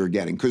that you're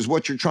getting, because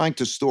what you're trying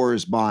to store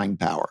is buying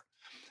power.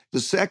 The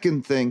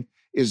second thing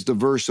is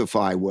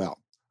diversify well.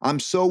 I'm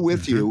so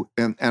with you,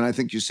 and I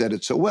think you said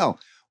it so well.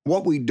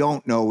 What we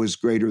don't know is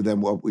greater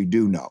than what we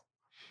do know.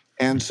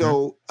 And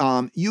so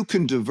you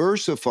can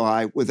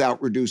diversify without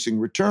reducing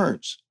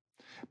returns,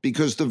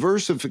 because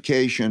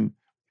diversification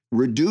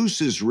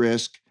reduces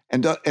risk.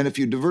 And if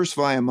you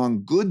diversify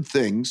among good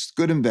things,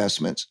 good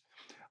investments,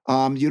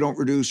 you don't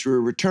reduce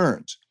your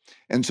returns.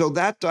 And so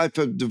that type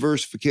of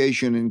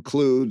diversification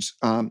includes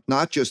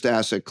not just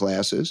asset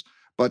classes,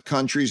 but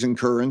countries and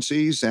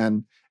currencies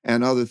and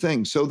other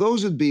things. So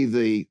those would be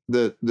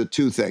the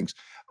two things.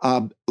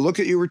 Look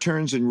at your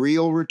returns in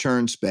real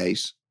return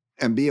space,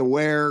 and be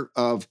aware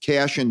of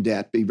cash and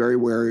debt. Be very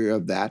wary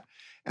of that,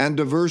 and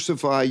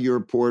diversify your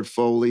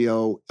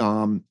portfolio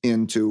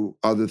into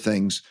other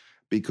things,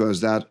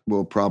 because that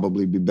will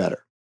probably be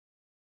better.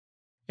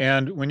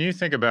 And when you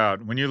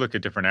look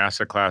at different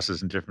asset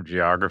classes and different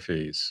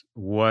geographies,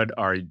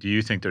 do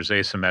you think there's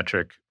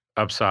asymmetric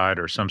upside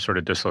or some sort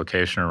of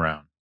dislocation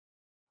around?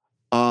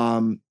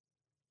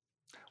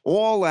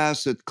 All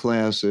asset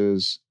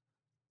classes,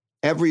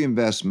 every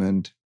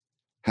investment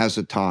has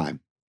a time,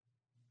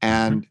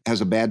 and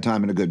has a bad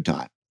time and a good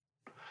time.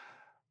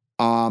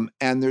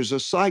 And there's a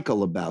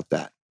cycle about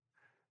that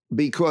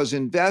because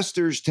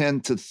investors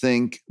tend to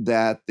think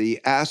that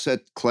the asset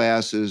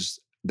classes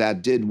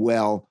that did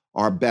well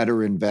are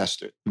better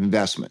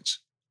investments.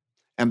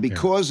 And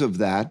because of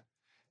that,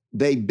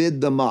 they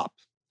bid them up.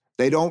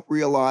 They don't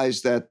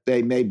realize that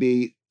they may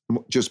be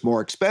just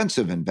more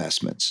expensive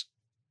investments.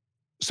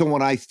 So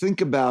when I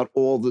think about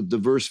all the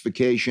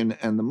diversification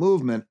and the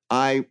movement,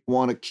 I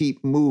want to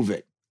keep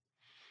moving.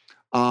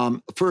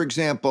 For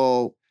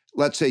example,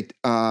 let's say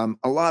a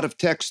lot of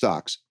tech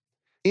stocks,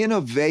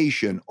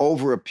 innovation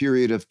over a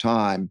period of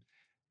time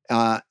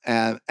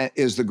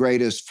is the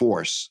greatest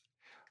force.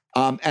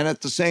 And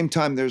at the same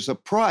time, there's a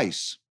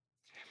price.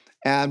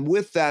 And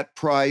with that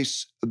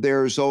price,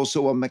 there's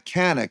also a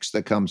mechanics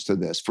that comes to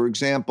this. For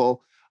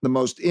example, the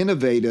most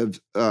innovative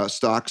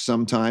stocks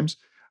sometimes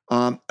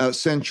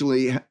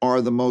essentially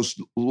are the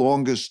most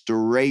longest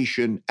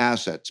duration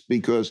assets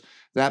because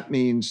that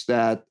means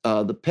that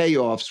the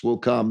payoffs will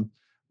come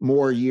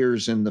more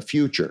years in the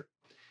future.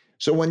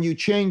 So when you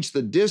change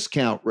the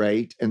discount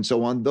rate and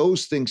so on,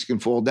 those things can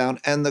fall down.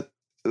 And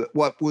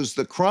what was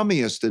the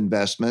crummiest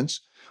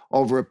investments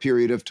over a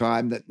period of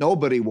time that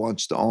nobody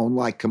wants to own,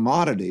 like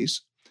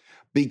commodities,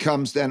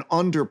 becomes then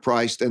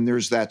underpriced, and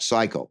there's that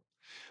cycle.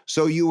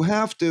 So you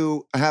have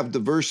to have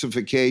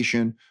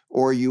diversification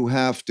or you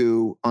have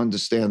to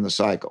understand the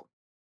cycle.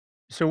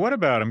 So what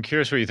about, I'm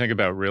curious what you think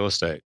about real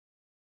estate.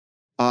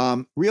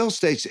 Real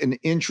estate's an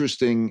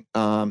interesting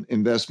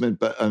investment,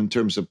 but in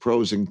terms of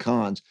pros and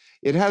cons,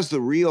 it has the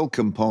real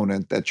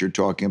component that you're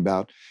talking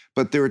about,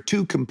 but there are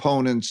two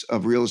components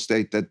of real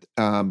estate that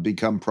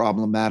become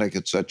problematic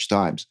at such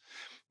times.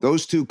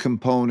 Those two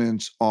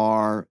components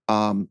are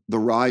the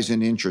rise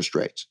in interest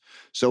rates.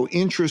 So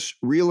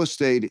real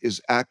estate is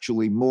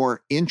actually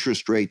more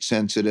interest rate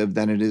sensitive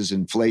than it is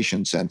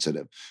inflation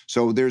sensitive.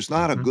 So there's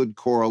not a good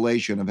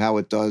correlation of how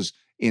it does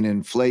in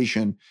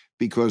inflation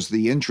because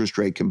the interest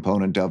rate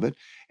component of it.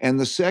 And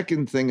the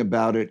second thing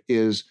about it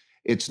is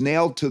it's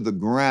nailed to the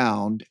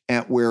ground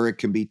at where it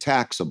can be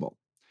taxable.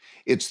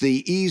 It's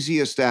the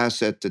easiest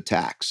asset to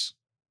tax.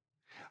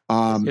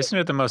 Isn't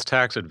it the most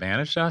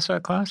tax-advantaged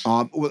asset class?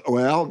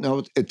 Well,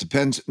 no, it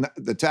depends.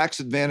 The tax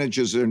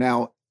advantages are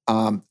now,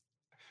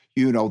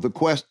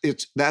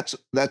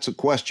 that's a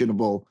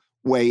questionable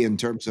way in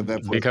terms of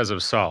because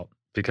of SALT,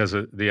 because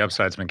the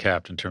upside's been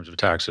capped in terms of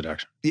tax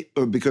deduction.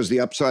 Because the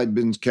upside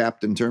been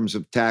capped in terms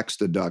of tax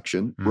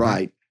deduction,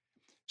 right?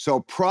 So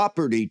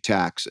property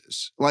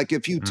taxes, like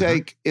if you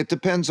take, it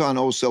depends on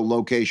also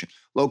location.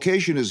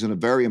 Location is a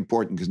very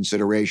important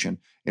consideration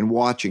in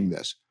watching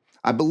this.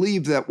 I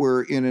believe that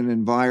we're in an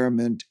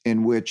environment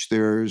in which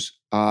there's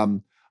a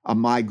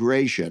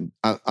migration.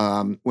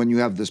 When you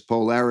have this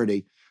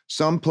polarity,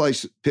 some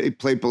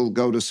people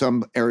go to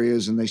some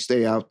areas and they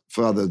stay out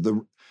further.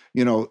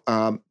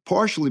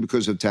 Partially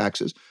because of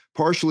taxes,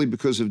 partially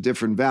because of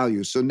different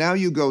values. So now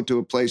you go to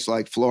a place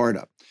like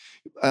Florida.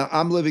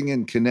 I'm living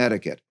in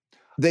Connecticut.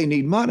 They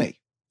need money.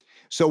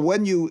 So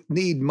when you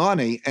need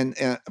money, and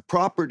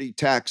property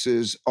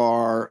taxes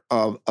are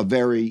a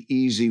very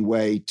easy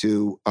way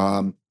to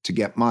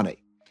get money.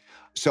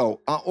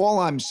 So all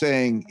I'm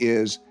saying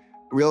is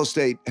real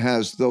estate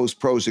has those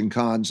pros and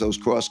cons, those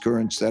cross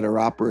currents that are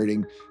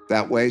operating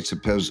that way. It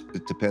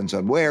depends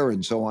on where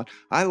and so on.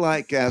 I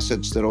like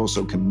assets that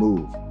also can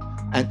move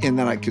and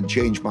that I can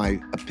change my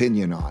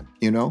opinion on,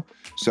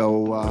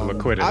 So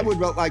liquidity. I would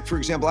like, for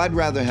example, I'd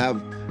rather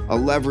have a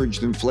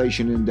leveraged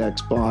inflation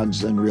index bonds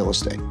than real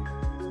estate.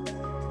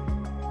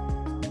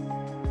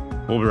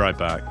 We'll be right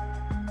back.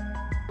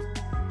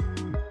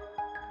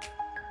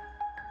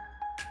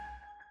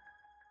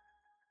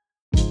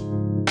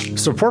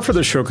 Support for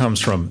the show comes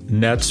from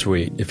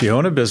NetSuite. If you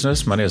own a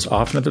business, money is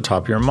often at the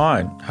top of your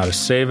mind. How to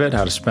save it,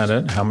 how to spend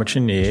it, how much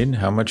you need,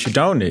 how much you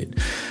don't need.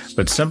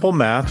 But simple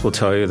math will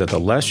tell you that the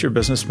less your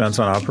business spends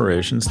on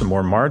operations, the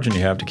more margin you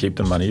have to keep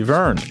the money you've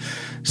earned.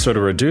 So to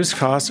reduce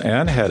costs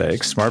and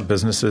headaches, smart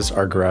businesses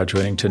are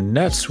graduating to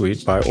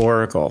NetSuite by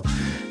Oracle.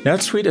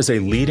 NetSuite is a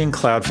leading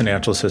cloud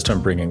financial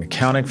system bringing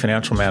accounting,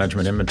 financial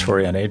management,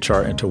 inventory, and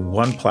HR into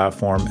one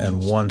platform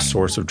and one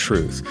source of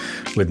truth.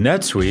 With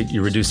NetSuite,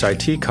 you reduce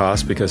IT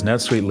costs because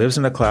NetSuite lives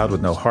in the cloud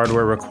with no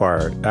hardware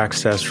required,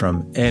 access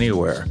from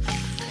anywhere.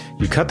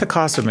 You cut the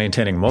cost of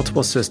maintaining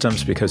multiple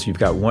systems because you've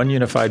got one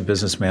unified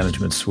business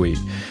management suite.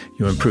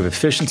 You improve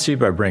efficiency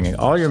by bringing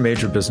all your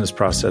major business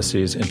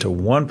processes into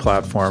one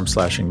platform,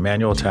 slashing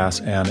manual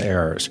tasks and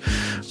errors.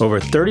 Over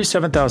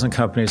 37,000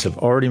 companies have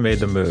already made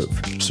the move.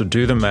 So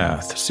do the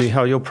math. See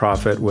how you'll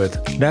profit with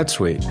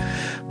NetSuite.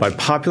 By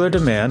popular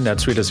demand,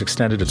 NetSuite has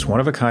extended its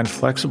one-of-a-kind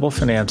flexible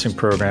financing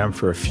program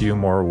for a few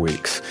more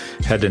weeks.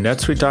 Head to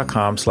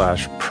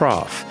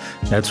netsuite.com/prof.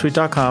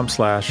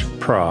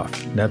 netsuite.com/prof.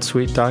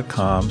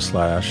 netsuite.com/prof.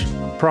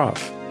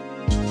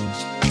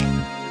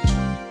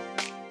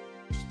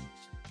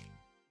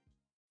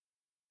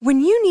 When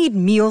you need need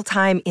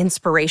mealtime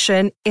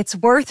inspiration, it's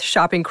worth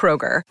shopping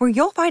Kroger, where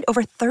you'll find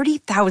over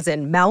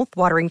 30,000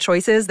 mouth-watering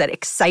choices that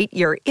excite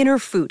your inner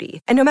foodie.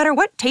 And no matter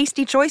what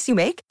tasty choice you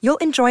make, you'll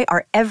enjoy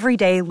our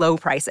everyday low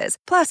prices,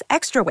 plus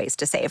extra ways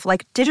to save,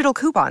 like digital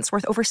coupons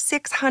worth over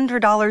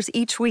 $600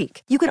 each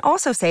week. You can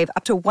also save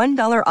up to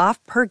 $1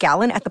 off per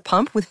gallon at the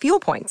pump with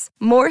fuel points.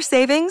 More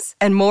savings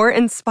and more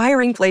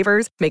inspiring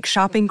flavors make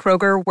shopping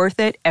Kroger worth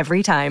it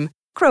every time.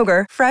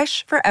 Kroger,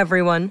 fresh for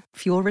everyone.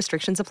 Fuel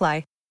restrictions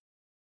apply.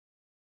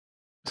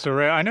 So,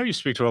 Ray, I know you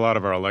speak to a lot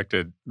of our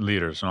elected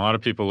leaders, and a lot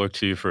of people look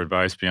to you for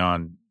advice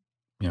beyond,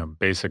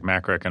 basic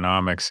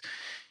macroeconomics.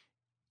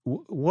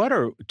 What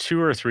are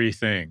 2 or 3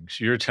 things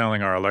you're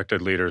telling our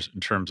elected leaders in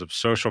terms of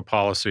social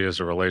policy as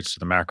it relates to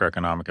the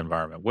macroeconomic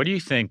environment? What do you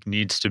think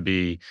needs to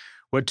be,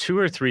 what 2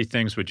 or 3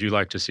 things would you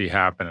like to see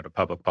happen at a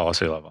public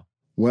policy level?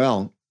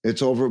 Well,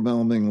 it's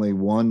overwhelmingly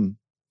one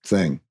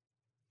thing: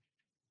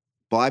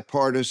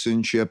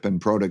 bipartisanship and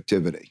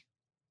productivity.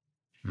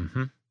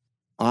 Mm-hmm.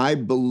 I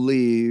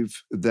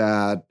believe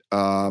that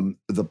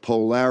the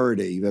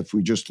polarity, if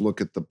we just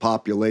look at the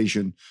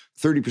population,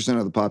 30%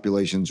 of the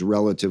population is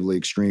relatively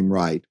extreme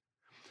right.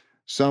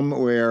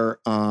 Somewhere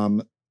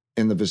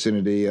in the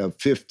vicinity of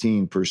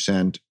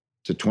 15%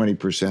 to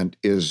 20%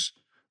 is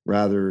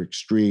rather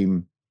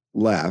extreme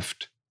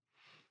left.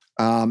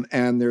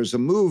 And there's a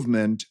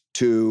movement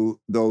to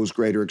those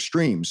greater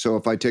extremes. So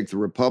if I take the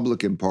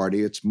Republican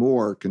Party, it's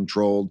more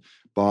controlled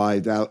by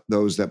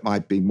those that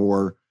might be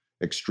more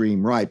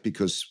extreme right,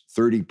 because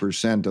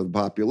 30% of the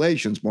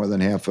population is more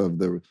than half of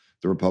the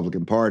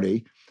Republican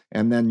Party.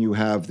 And then you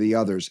have the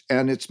others.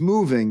 And it's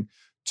moving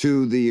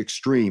to the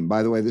extreme.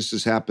 By the way, this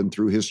has happened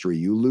through history.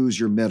 You lose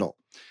your middle.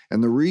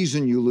 And the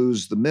reason you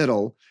lose the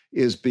middle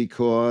is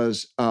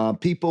because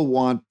people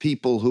want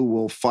people who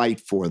will fight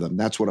for them.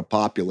 That's what a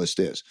populist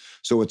is.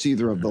 So it's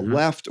either of the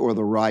left or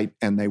the right,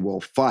 and they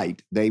will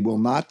fight. They will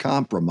not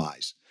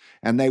compromise,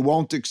 and they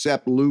won't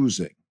accept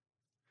losing.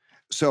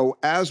 So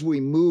as we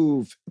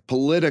move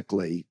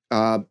politically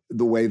the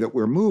way that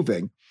we're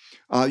moving,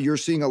 you're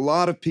seeing a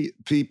lot of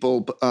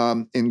people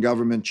in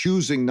government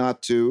choosing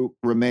not to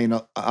remain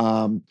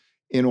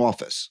in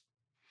office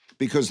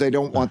because they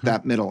don't want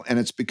that middle, and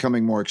it's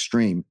becoming more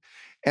extreme.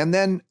 And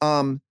then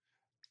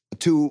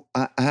to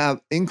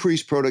have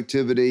increased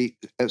productivity,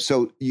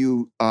 so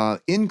you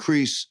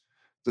increase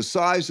the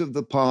size of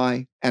the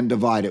pie and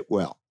divide it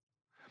well.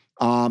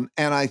 And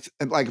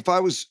if I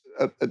was,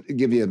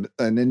 give you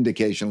an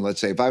indication,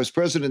 let's say, if I was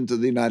president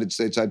of the United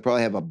States, I'd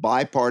probably have a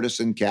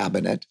bipartisan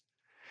cabinet,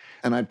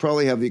 and I'd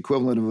probably have the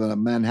equivalent of a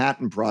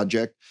Manhattan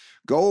Project,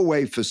 go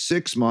away for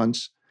 6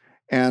 months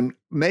and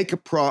make a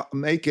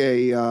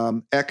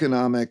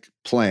economic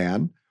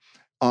plan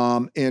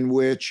in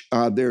which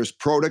there's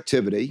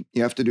productivity.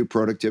 You have to do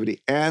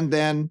productivity, and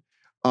then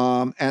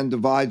and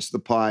divides the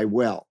pie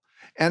well,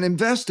 and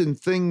invest in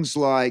things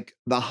like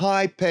the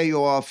high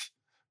payoff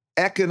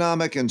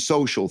economic and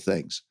social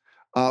things,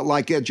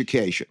 like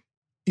education.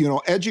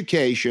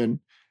 Education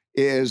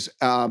is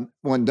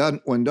when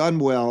done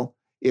well,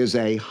 is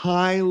a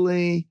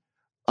highly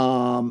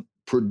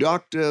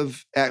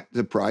productive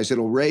enterprise.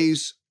 It'll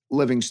raise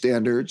living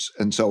standards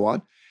and so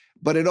on,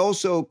 but it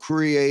also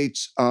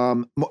creates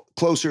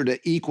closer to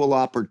equal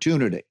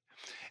opportunity.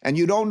 And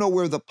you don't know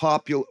where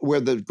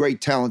the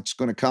great talent's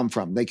going to come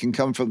from. They can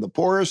come from the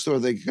poorest, or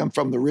they can come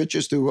from the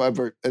richest,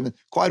 whoever, and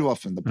quite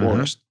often the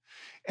poorest.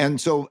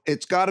 And so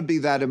it's got to be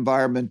that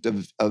environment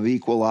of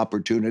equal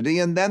opportunity.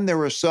 And then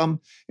there are some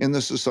in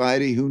the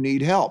society who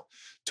need help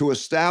to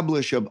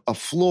establish a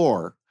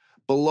floor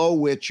below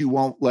which you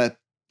won't let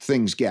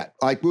things get.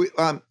 Like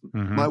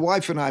my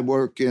wife and I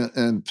work,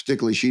 and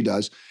particularly she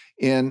does,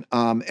 in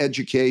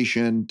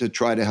education to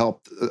try to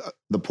help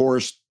the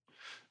poorest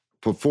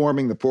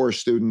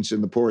students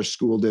in the poorest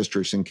school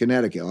districts in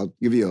Connecticut. I'll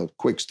give you a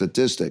quick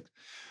statistic.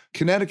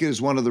 Connecticut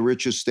is one of the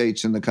richest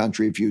states in the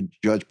country if you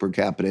judge per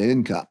capita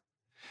income,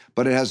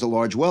 but it has a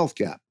large wealth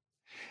gap.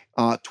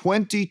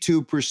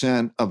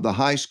 22% of the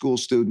high school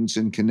students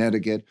in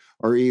Connecticut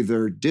are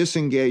either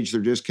disengaged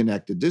or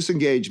disconnected.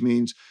 Disengaged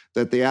means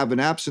that they have an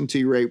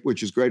absentee rate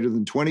which is greater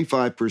than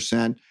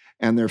 25%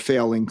 and they're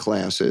failing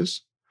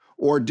classes.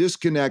 Or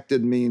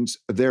disconnected means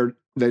they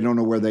don't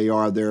know where they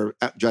are,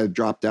 they've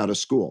dropped out of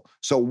school.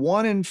 So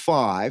 1 in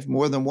 5,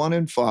 more than 1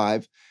 in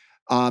 5,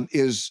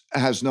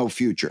 has no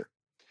future.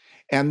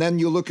 And then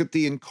you look at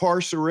the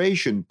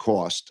incarceration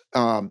cost.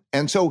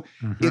 And so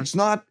it's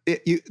not,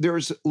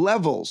 there's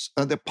levels,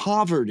 the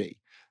poverty,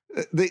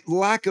 the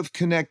lack of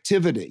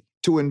connectivity.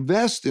 To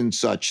invest in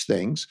such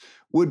things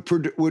would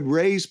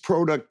raise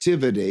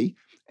productivity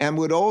and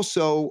would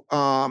also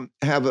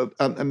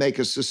make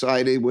a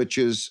society which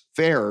is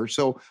fairer.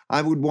 So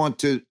I would want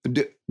to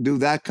do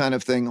that kind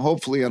of thing,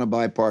 hopefully on a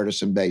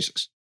bipartisan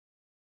basis.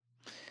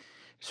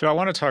 So I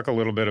want to talk a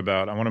little bit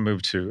about, I want to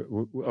move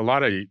to a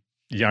lot of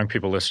young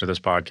people listen to this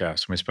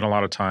podcast. We spend a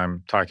lot of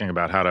time talking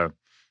about how to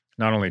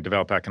not only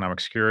develop economic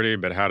security,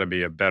 but how to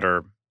be a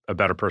better a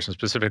better person,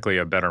 specifically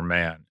a better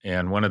man.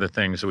 And one of the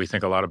things that we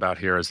think a lot about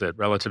here is that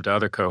relative to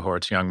other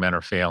cohorts, young men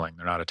are failing.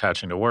 They're not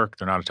attaching to work.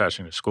 They're not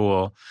attaching to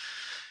school.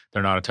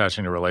 They're not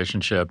attaching to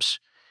relationships.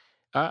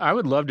 I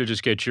would love to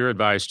just get your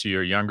advice to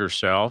your younger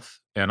self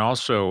and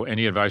also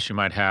any advice you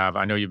might have.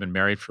 I know you've been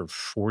married for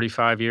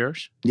 45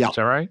 years. Yeah. Is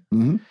that right?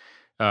 Mm-hmm.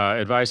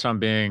 Advice on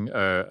being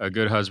a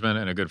good husband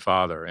and a good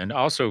father, and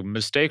also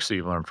mistakes that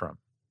you've learned from.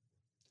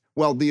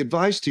 Well, the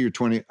advice to your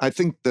 20, I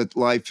think that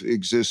life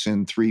exists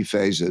in 3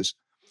 phases.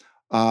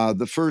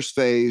 The first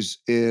phase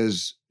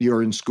is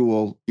you're in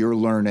school, you're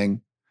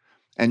learning,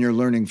 and you're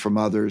learning from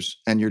others,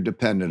 and you're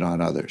dependent on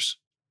others.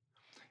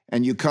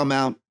 And you come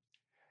out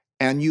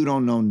and you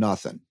don't know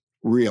nothing,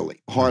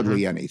 really,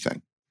 hardly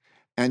anything.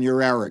 And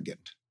you're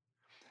arrogant.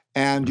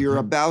 And you're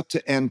about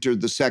to enter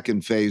the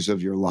second phase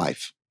of your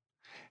life.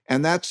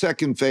 And that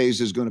second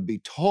phase is going to be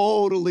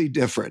totally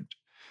different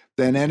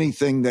than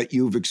anything that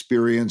you've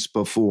experienced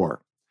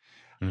before.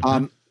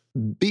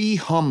 Be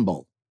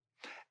humble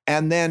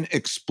and then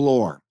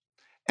explore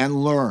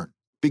and learn,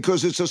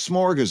 because it's a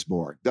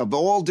smorgasbord of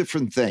all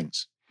different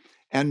things.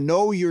 And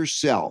know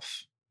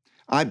yourself.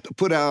 I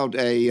put out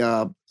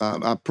a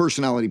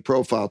personality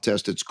profile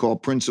test. It's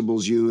called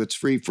Principles U. It's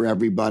free for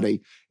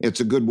everybody. It's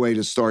a good way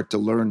to start to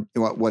learn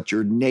what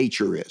your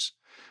nature is.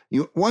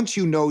 Once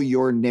you know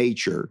your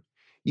nature,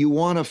 you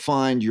want to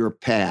find your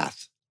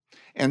path.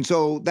 And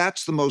so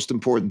that's the most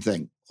important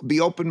thing. Be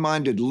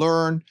open-minded,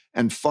 learn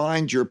and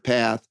find your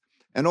path,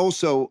 and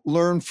also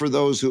learn from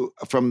those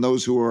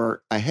who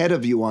are ahead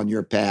of you on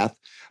your path,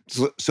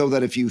 so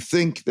that if you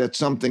think that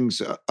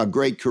something's a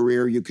great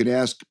career, you can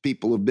ask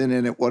people who've been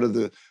in it, what are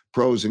the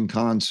pros and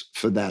cons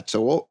for that?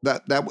 So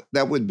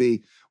that would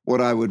be what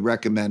I would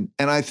recommend.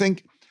 And I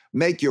think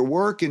make your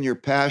work and your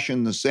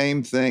passion the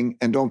same thing,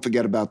 and don't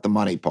forget about the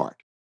money part.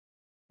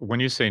 When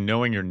you say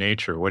knowing your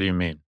nature, what do you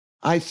mean?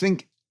 I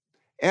think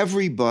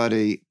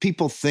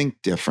people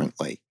think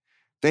differently.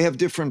 They have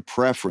different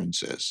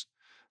preferences.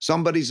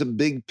 Somebody's a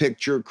big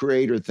picture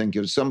creator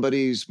thinker.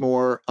 Somebody's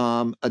more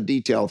a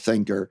detail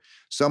thinker.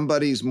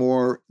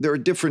 There are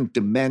different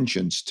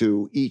dimensions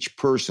to each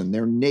person.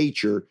 Their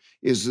nature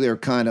is their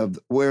kind of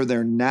where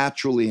they're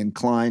naturally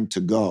inclined to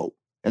go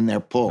and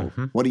their pull.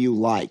 What do you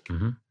like?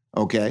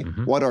 Okay.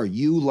 What are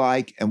you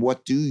like, and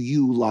what do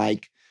you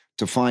like,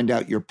 to find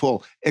out your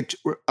pull?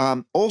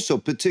 Also,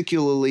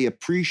 particularly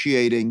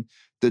appreciating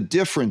the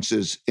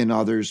differences in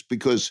others,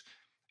 because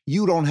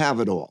you don't have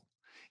it all.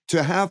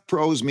 To have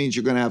pros means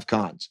you're going to have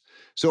cons.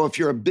 So if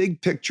you're a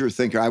big picture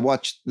thinker, I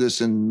watched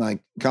this in my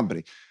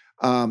company.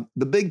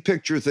 The big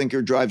picture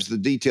thinker drives the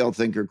detail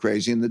thinker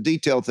crazy, and the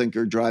detail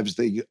thinker drives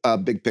the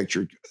big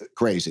picture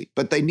crazy.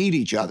 But they need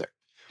each other.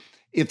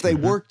 If they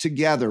work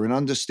together and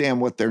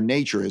understand what their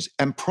nature is,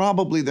 and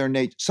probably their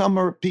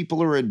nature,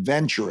 people are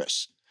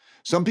adventurous.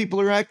 Some people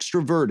are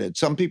extroverted.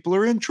 Some people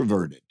are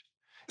introverted.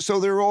 So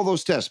there are all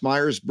those tests.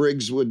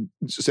 Myers-Briggs would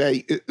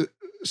say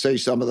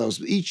some of those.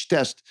 Each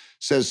test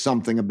says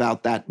something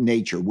about that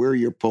nature, where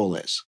your pull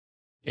is.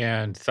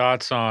 And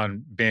thoughts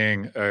on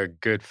being a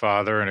good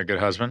father and a good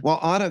husband? Well,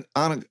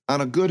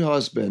 on a good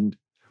husband,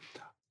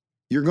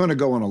 you're going to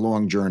go on a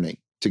long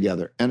journey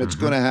together, and it's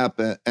going to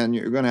happen, and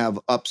you're going to have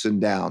ups and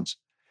downs.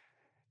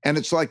 And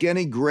it's like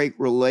any great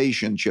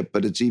relationship,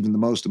 but it's even the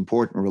most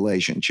important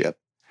relationship.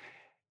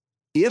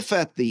 If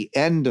at the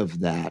end of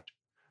that,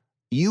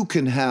 you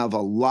can have a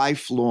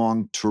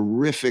lifelong,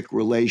 terrific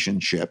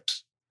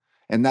relationships,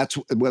 and that's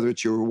whether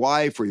it's your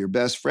wife or your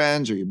best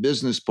friends or your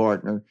business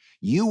partner,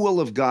 you will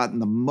have gotten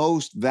the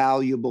most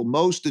valuable,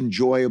 most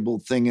enjoyable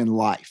thing in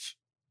life.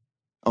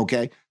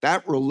 Okay?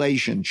 That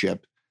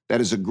relationship,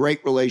 that is a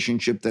great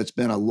relationship that's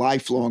been a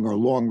lifelong or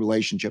long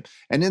relationship.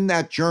 And in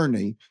that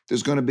journey,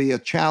 there's going to be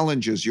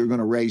challenges. You're going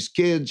to raise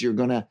kids, and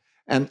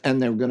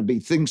there are going to be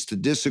things to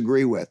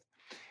disagree with.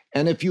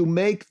 And if you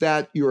make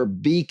that your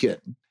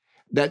beacon,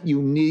 that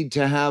you need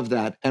to have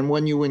that, and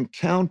when you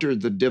encounter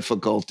the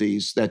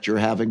difficulties that you're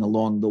having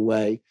along the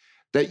way,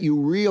 that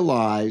you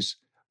realize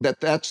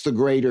that that's the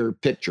greater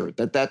picture,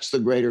 that's the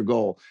greater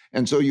goal.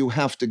 And so you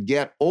have to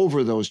get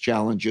over those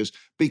challenges,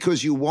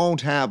 because you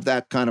won't have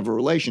that kind of a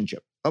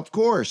relationship. Of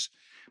course,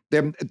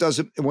 then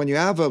when you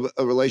have a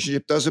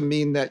relationship, doesn't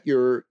mean that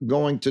you're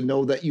going to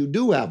know that you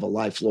do have a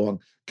lifelong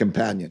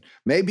companion.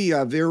 Maybe you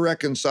have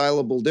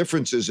irreconcilable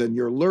differences and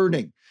you're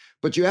learning,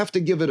 but you have to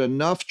give it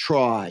enough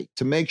try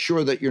to make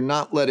sure that you're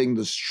not letting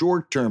the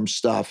short-term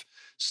stuff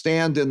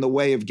stand in the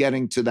way of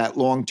getting to that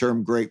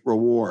long-term great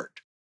reward.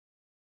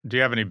 Do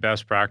you have any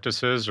best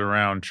practices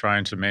around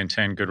trying to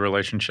maintain good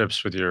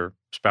relationships with your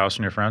spouse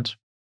and your friends?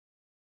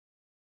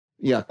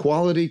 Yeah,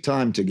 quality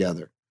time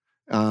together,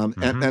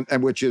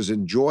 and which is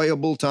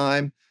enjoyable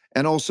time.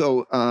 And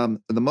also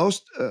the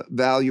most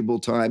valuable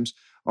times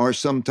are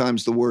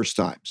sometimes the worst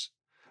times,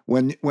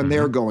 when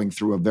they're going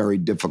through a very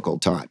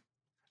difficult time.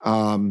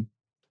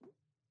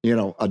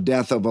 A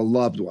death of a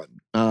loved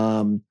one.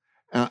 And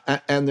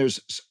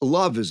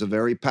love is a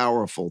very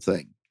powerful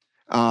thing.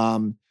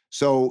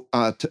 So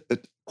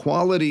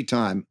quality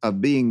time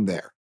of being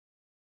there.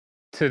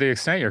 To the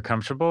extent you're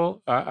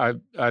comfortable,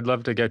 I'd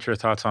love to get your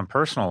thoughts on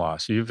personal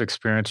loss. You've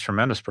experienced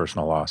tremendous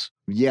personal loss.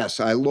 Yes,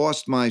 I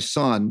lost my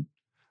son.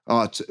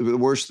 It's the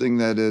worst thing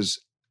that has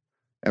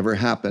ever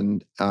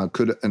happened.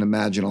 Could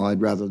unimaginable.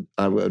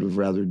 I would have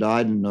rather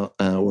died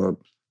or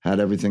had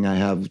everything I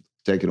have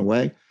taken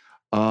away.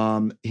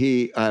 I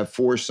have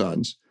 4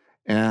 sons,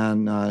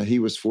 and he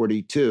was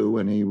 42,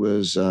 and he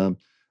was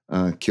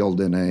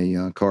killed in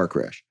a car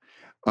crash.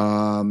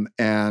 And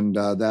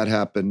that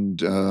happened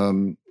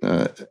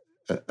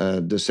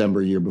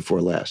December year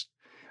before last.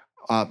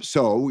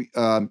 So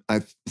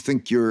I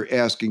think you're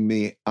asking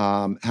me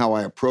how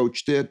I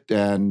approached it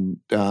and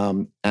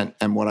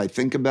what I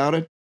think about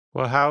it.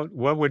 Well,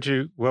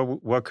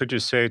 what could you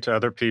say to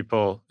other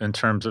people in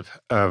terms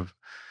of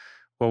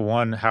well,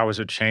 one, how has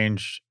it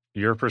changed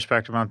your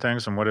perspective on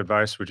things, and what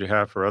advice would you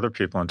have for other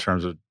people in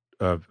terms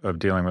of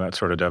dealing with that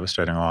sort of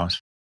devastating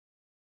loss?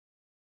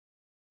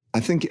 I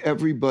think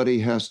everybody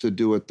has to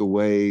do it the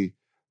way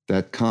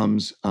that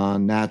comes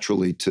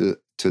naturally to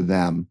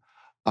them.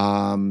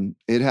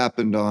 It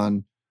happened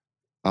on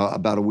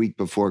about a week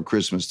before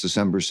Christmas,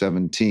 December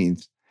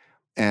 17th.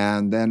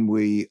 And then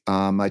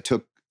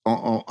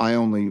I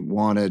only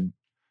wanted,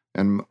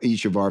 and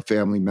each of our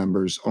family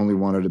members only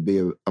wanted to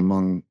be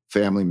among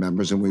family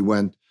members. And we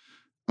went,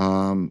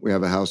 we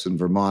have a house in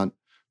Vermont.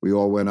 We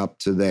all went up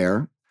to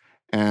there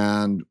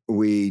and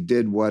we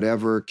did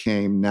whatever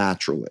came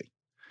naturally,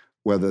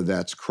 whether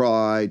that's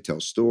cry, tell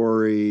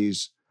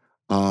stories,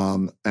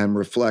 and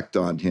reflect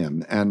on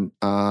him and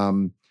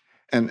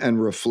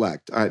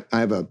reflect. I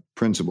have a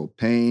principle: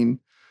 pain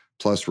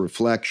plus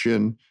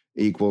reflection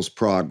equals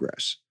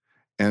progress.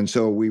 And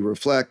so we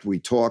reflect, we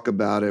talk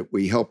about it,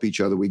 we help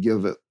each other, we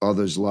give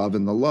others love,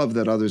 and the love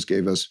that others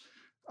gave us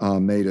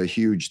made a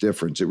huge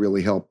difference. It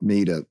really helped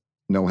me to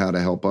know how to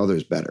help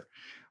others better.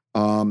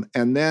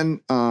 And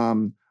then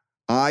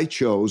we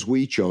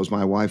chose,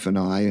 my wife and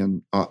I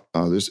and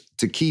others,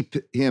 to keep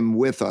him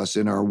with us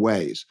in our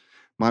ways.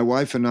 My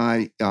wife and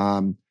I,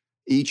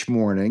 each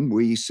morning,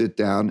 we sit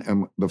down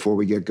and before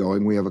we get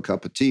going, we have a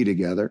cup of tea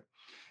together.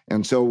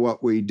 And so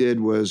what we did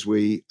was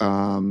we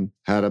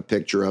had a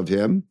picture of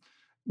him.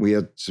 We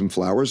had some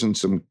flowers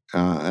and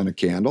and a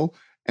candle,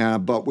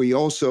 but we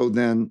also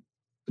then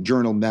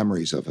journal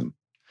memories of him.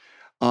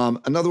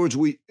 In other words,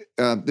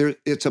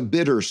 it's a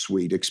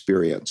bittersweet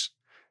experience.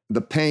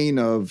 The pain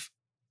of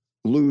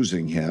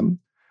losing him,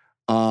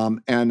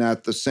 and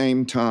at the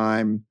same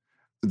time,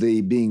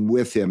 the being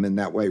with him in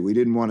that way. We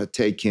didn't want to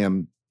take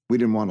him. We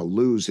didn't want to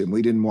lose him.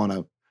 We didn't want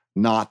to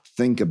not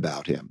think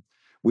about him.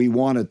 We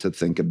wanted to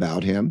think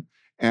about him,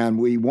 and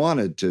we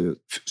wanted to,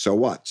 so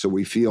what? So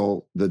we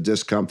feel the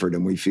discomfort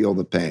and we feel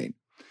the pain.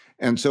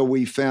 And so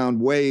we found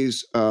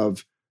ways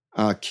of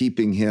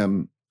keeping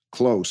him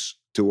close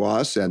to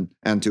us and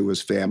to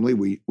his family.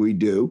 We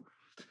do.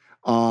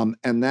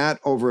 And that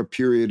over a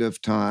period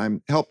of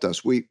time helped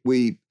us.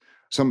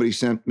 Somebody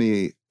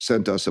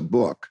sent us a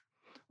book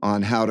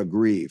on how to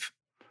grieve.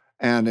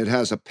 And it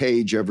has a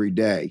page every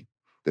day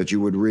that we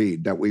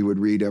would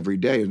read every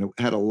day. And it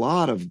had a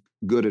lot of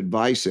good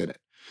advice in it.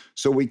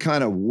 So we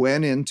kind of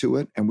went into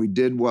it and we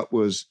did what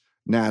was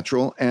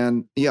natural.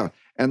 And the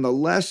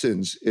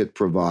lessons it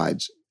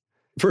provides,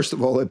 first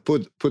of all, it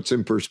puts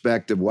in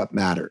perspective what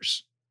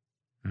matters.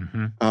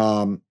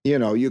 Mm-hmm.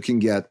 You can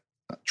get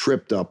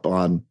tripped up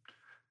on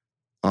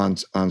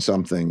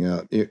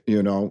something,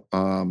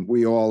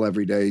 we all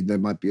every day, there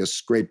might be a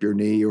scrape your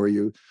knee or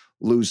you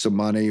lose some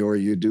money or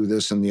you do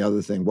this and the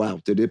other thing. Wow,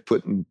 did it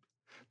put in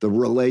the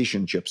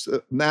relationships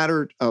that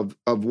mattered of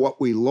what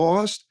we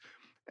lost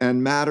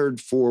and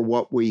mattered for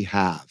what we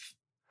have,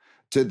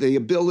 to the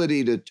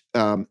ability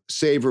to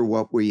savor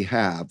what we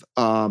have.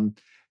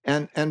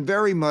 And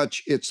very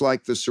much it's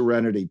like the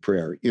serenity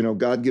prayer.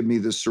 God, give me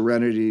the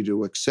serenity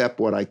to accept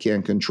what I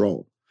can't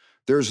control.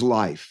 There's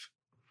life.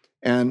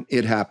 And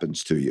it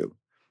happens to you,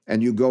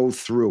 and you go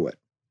through it.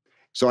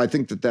 So I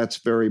think that that's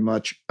very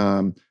much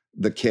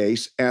the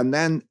case. And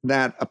then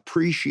that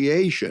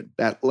appreciation,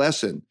 that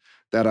lesson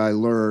that I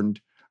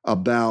learned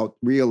about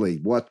really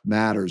what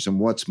matters and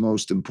what's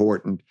most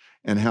important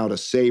and how to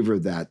savor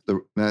that.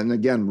 And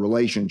again,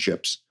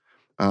 relationships,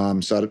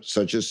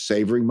 such as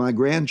savoring my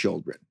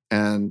grandchildren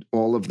and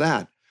all of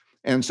that.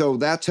 And so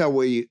that's how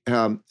we,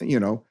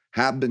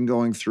 have been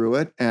going through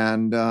it.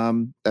 And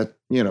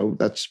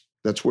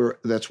that's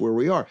where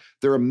we are.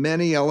 There are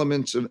many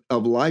elements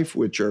of life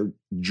which are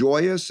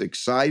joyous,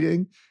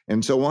 exciting,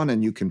 and so on,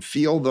 and you can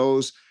feel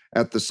those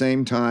at the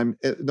same time.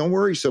 Don't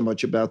worry so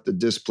much about the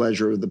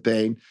displeasure or the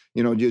pain.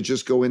 You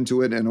just go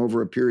into it, and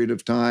over a period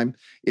of time,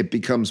 it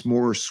becomes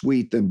more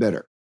sweet than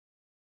bitter.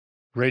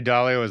 Ray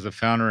Dalio is the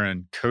founder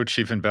and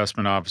co-chief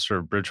investment officer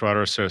of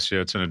Bridgewater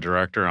Associates and a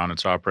director on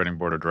its operating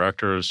board of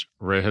directors.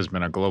 Ray has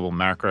been a global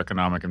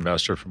macroeconomic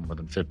investor for more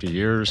than 50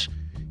 years.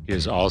 He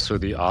is also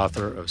the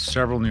author of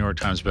several New York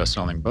Times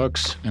bestselling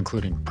books,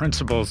 including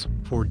Principles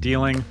for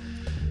Dealing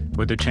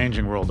with the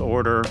Changing World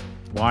Order,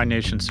 Why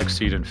Nations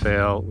Succeed and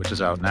Fail, which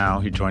is out now.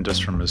 He joined us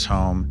from his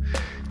home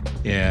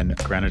in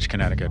Greenwich,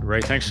 Connecticut.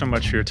 Ray, thanks so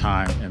much for your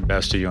time, and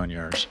best to you and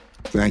yours.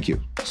 Thank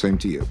you. Same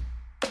to you.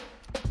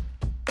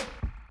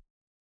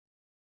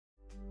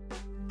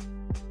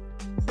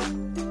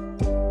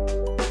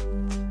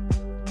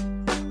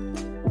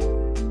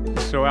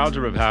 So,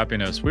 Algebra of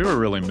Happiness, we were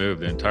really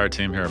moved, the entire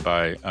team here,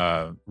 by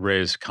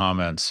Ray's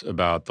comments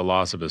about the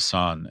loss of his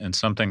son. And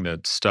something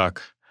that stuck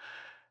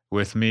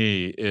with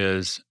me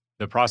is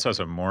the process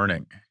of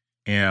mourning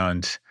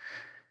and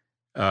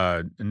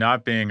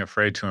not being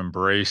afraid to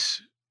embrace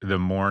the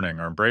mourning,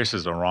 or embrace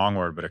is the wrong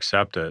word, but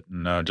accept it.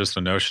 And just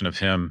the notion of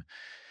him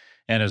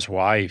and his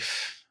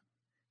wife,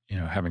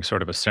 having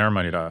sort of a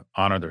ceremony to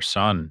honor their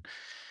son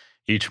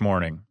each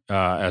morning,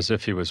 as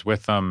if he was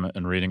with them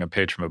and reading a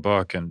page from a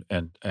book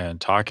and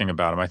talking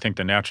about him. I think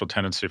the natural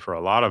tendency for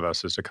a lot of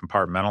us is to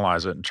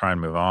compartmentalize it and try and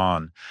move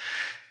on.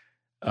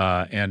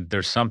 And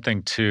there's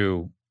something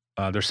to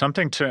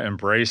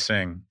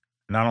embracing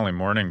not only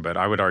mourning, but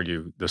I would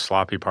argue the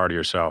sloppy part of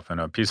yourself. And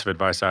a piece of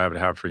advice I would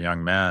have for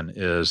young men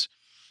is,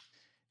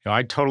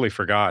 I totally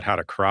forgot how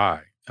to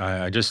cry.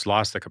 I just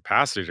lost the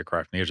capacity to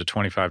cry from the age of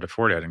 25 to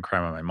 40. I didn't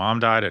cry when my mom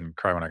died. I didn't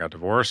cry when I got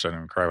divorced. I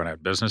didn't cry when I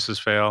had businesses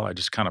fail. I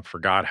just kind of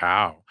forgot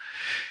how.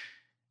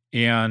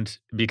 And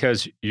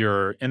because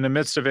you're in the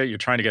midst of it, you're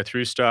trying to get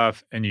through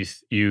stuff, and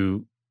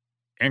you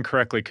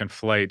incorrectly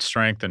conflate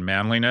strength and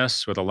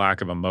manliness with a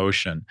lack of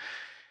emotion.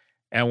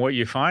 And what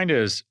you find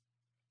is,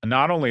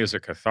 not only is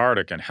it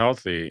cathartic and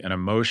healthy and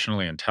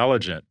emotionally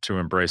intelligent to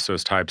embrace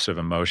those types of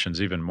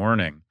emotions, even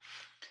mourning,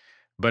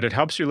 but it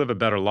helps you live a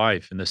better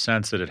life in the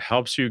sense that it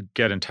helps you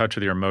get in touch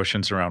with your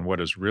emotions around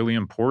what is really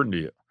important to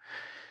you.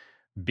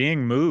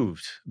 Being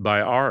moved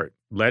by art,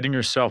 letting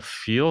yourself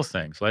feel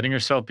things, letting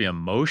yourself be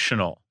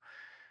emotional.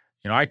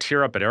 I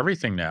tear up at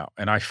everything now,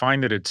 and I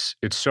find that it's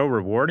so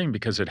rewarding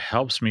because it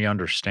helps me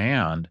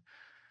understand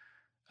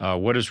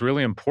what is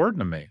really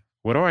important to me.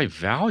 What do I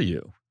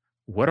value?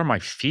 What are my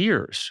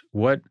fears?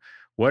 What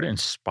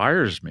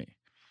inspires me?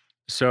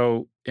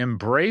 So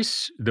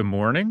embrace the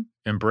mourning,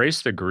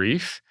 embrace the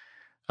grief.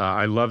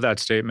 I love that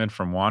statement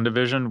from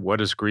WandaVision.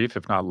 What is grief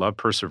if not love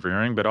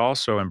persevering? But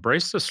also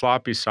embrace the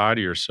sloppy side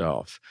of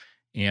yourself.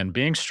 And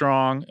being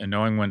strong and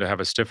knowing when to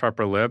have a stiff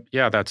upper lip,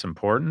 yeah, that's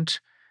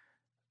important.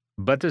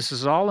 But this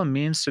is all a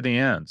means to the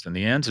ends. And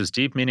the ends is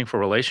deep,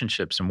 meaningful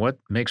relationships. And what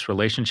makes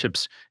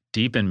relationships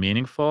deep and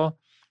meaningful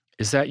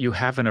is that you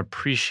have an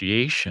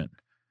appreciation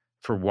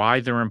for why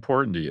they're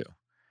important to you.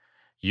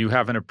 You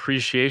have an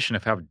appreciation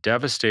of how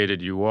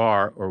devastated you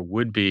are or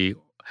would be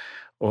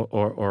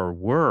or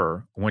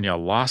were when you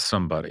lost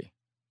somebody.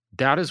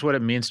 That is what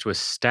it means to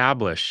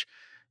establish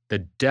the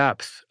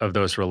depth of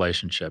those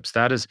relationships.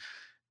 That is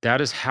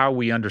how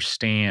we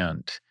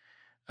understand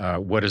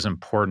what is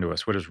important to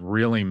us, what is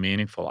really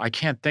meaningful. I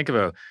can't think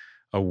of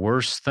a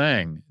worse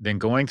thing than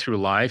going through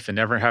life and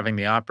never having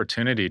the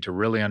opportunity to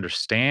really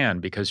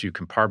understand, because you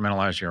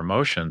compartmentalize your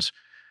emotions,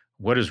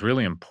 what is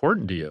really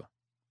important to you.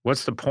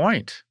 What's the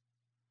point?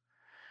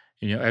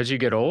 As you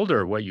get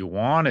older, what you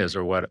want is,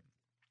 or what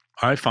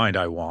I find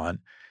I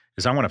want,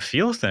 is I want to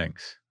feel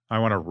things. I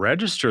want to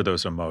register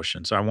those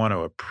emotions. I want to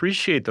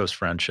appreciate those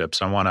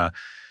friendships. I want to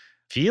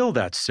feel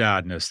that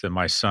sadness that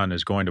my son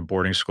is going to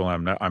boarding school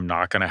and I'm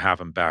not going to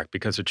have him back,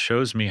 because it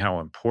shows me how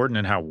important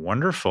and how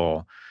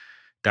wonderful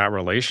that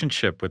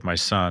relationship with my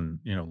son,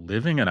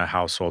 living in a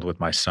household with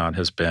my son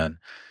has been.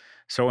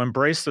 So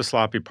embrace the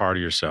sloppy part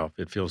of yourself.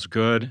 It feels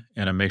good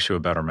and it makes you a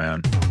better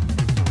man.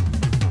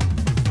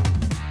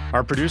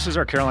 Our producers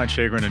are Caroline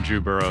Shagrin and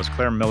Drew Burrows.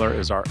 Claire Miller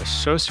is our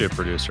associate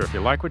producer. If you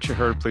like what you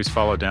heard, please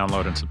follow,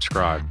 download, and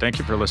subscribe. Thank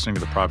you for listening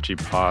to the Prop G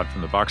Pod from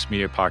the Vox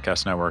Media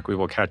Podcast Network. We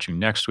will catch you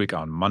next week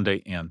on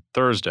Monday and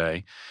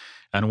Thursday.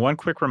 And one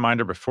quick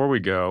reminder before we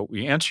go,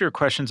 we answer your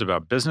questions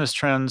about business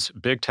trends,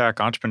 big tech,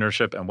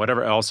 entrepreneurship, and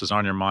whatever else is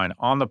on your mind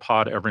on the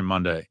pod every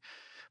Monday.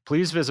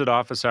 Please visit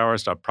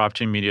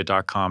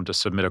officehours.propgmedia.com to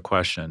submit a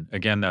question.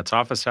 Again, that's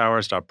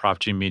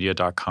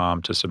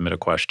officehours.propgmedia.com to submit a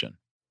question.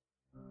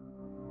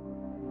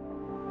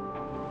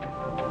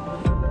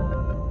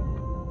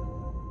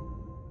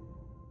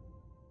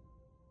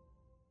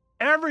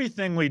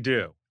 Everything we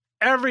do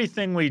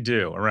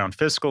around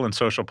fiscal and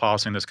social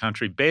policy in this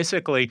country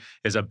basically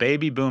is a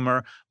baby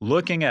boomer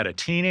looking at a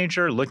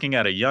teenager, looking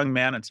at a young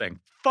man and saying,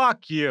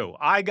 fuck you,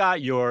 I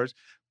got yours.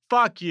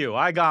 Fuck you,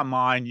 I got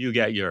mine, you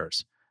get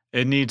yours.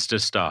 It needs to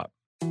stop.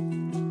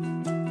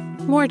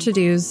 More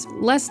to-dos,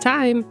 less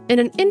time, and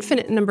an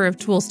infinite number of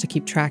tools to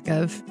keep track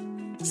of.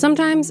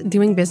 Sometimes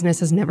doing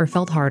business has never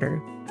felt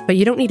harder, but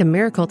you don't need a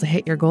miracle to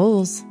hit your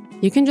goals.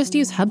 You can just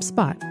use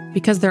HubSpot,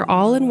 because their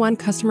all-in-one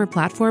customer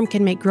platform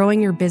can make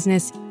growing your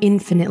business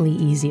infinitely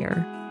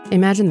easier.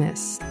 Imagine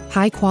this: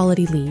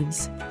 high-quality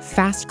leads,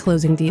 fast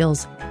closing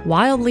deals,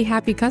 wildly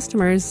happy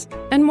customers,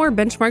 and more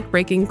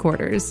benchmark-breaking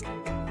quarters.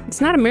 It's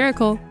not a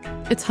miracle,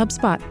 it's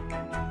HubSpot.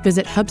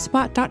 Visit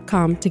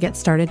HubSpot.com to get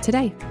started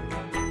today.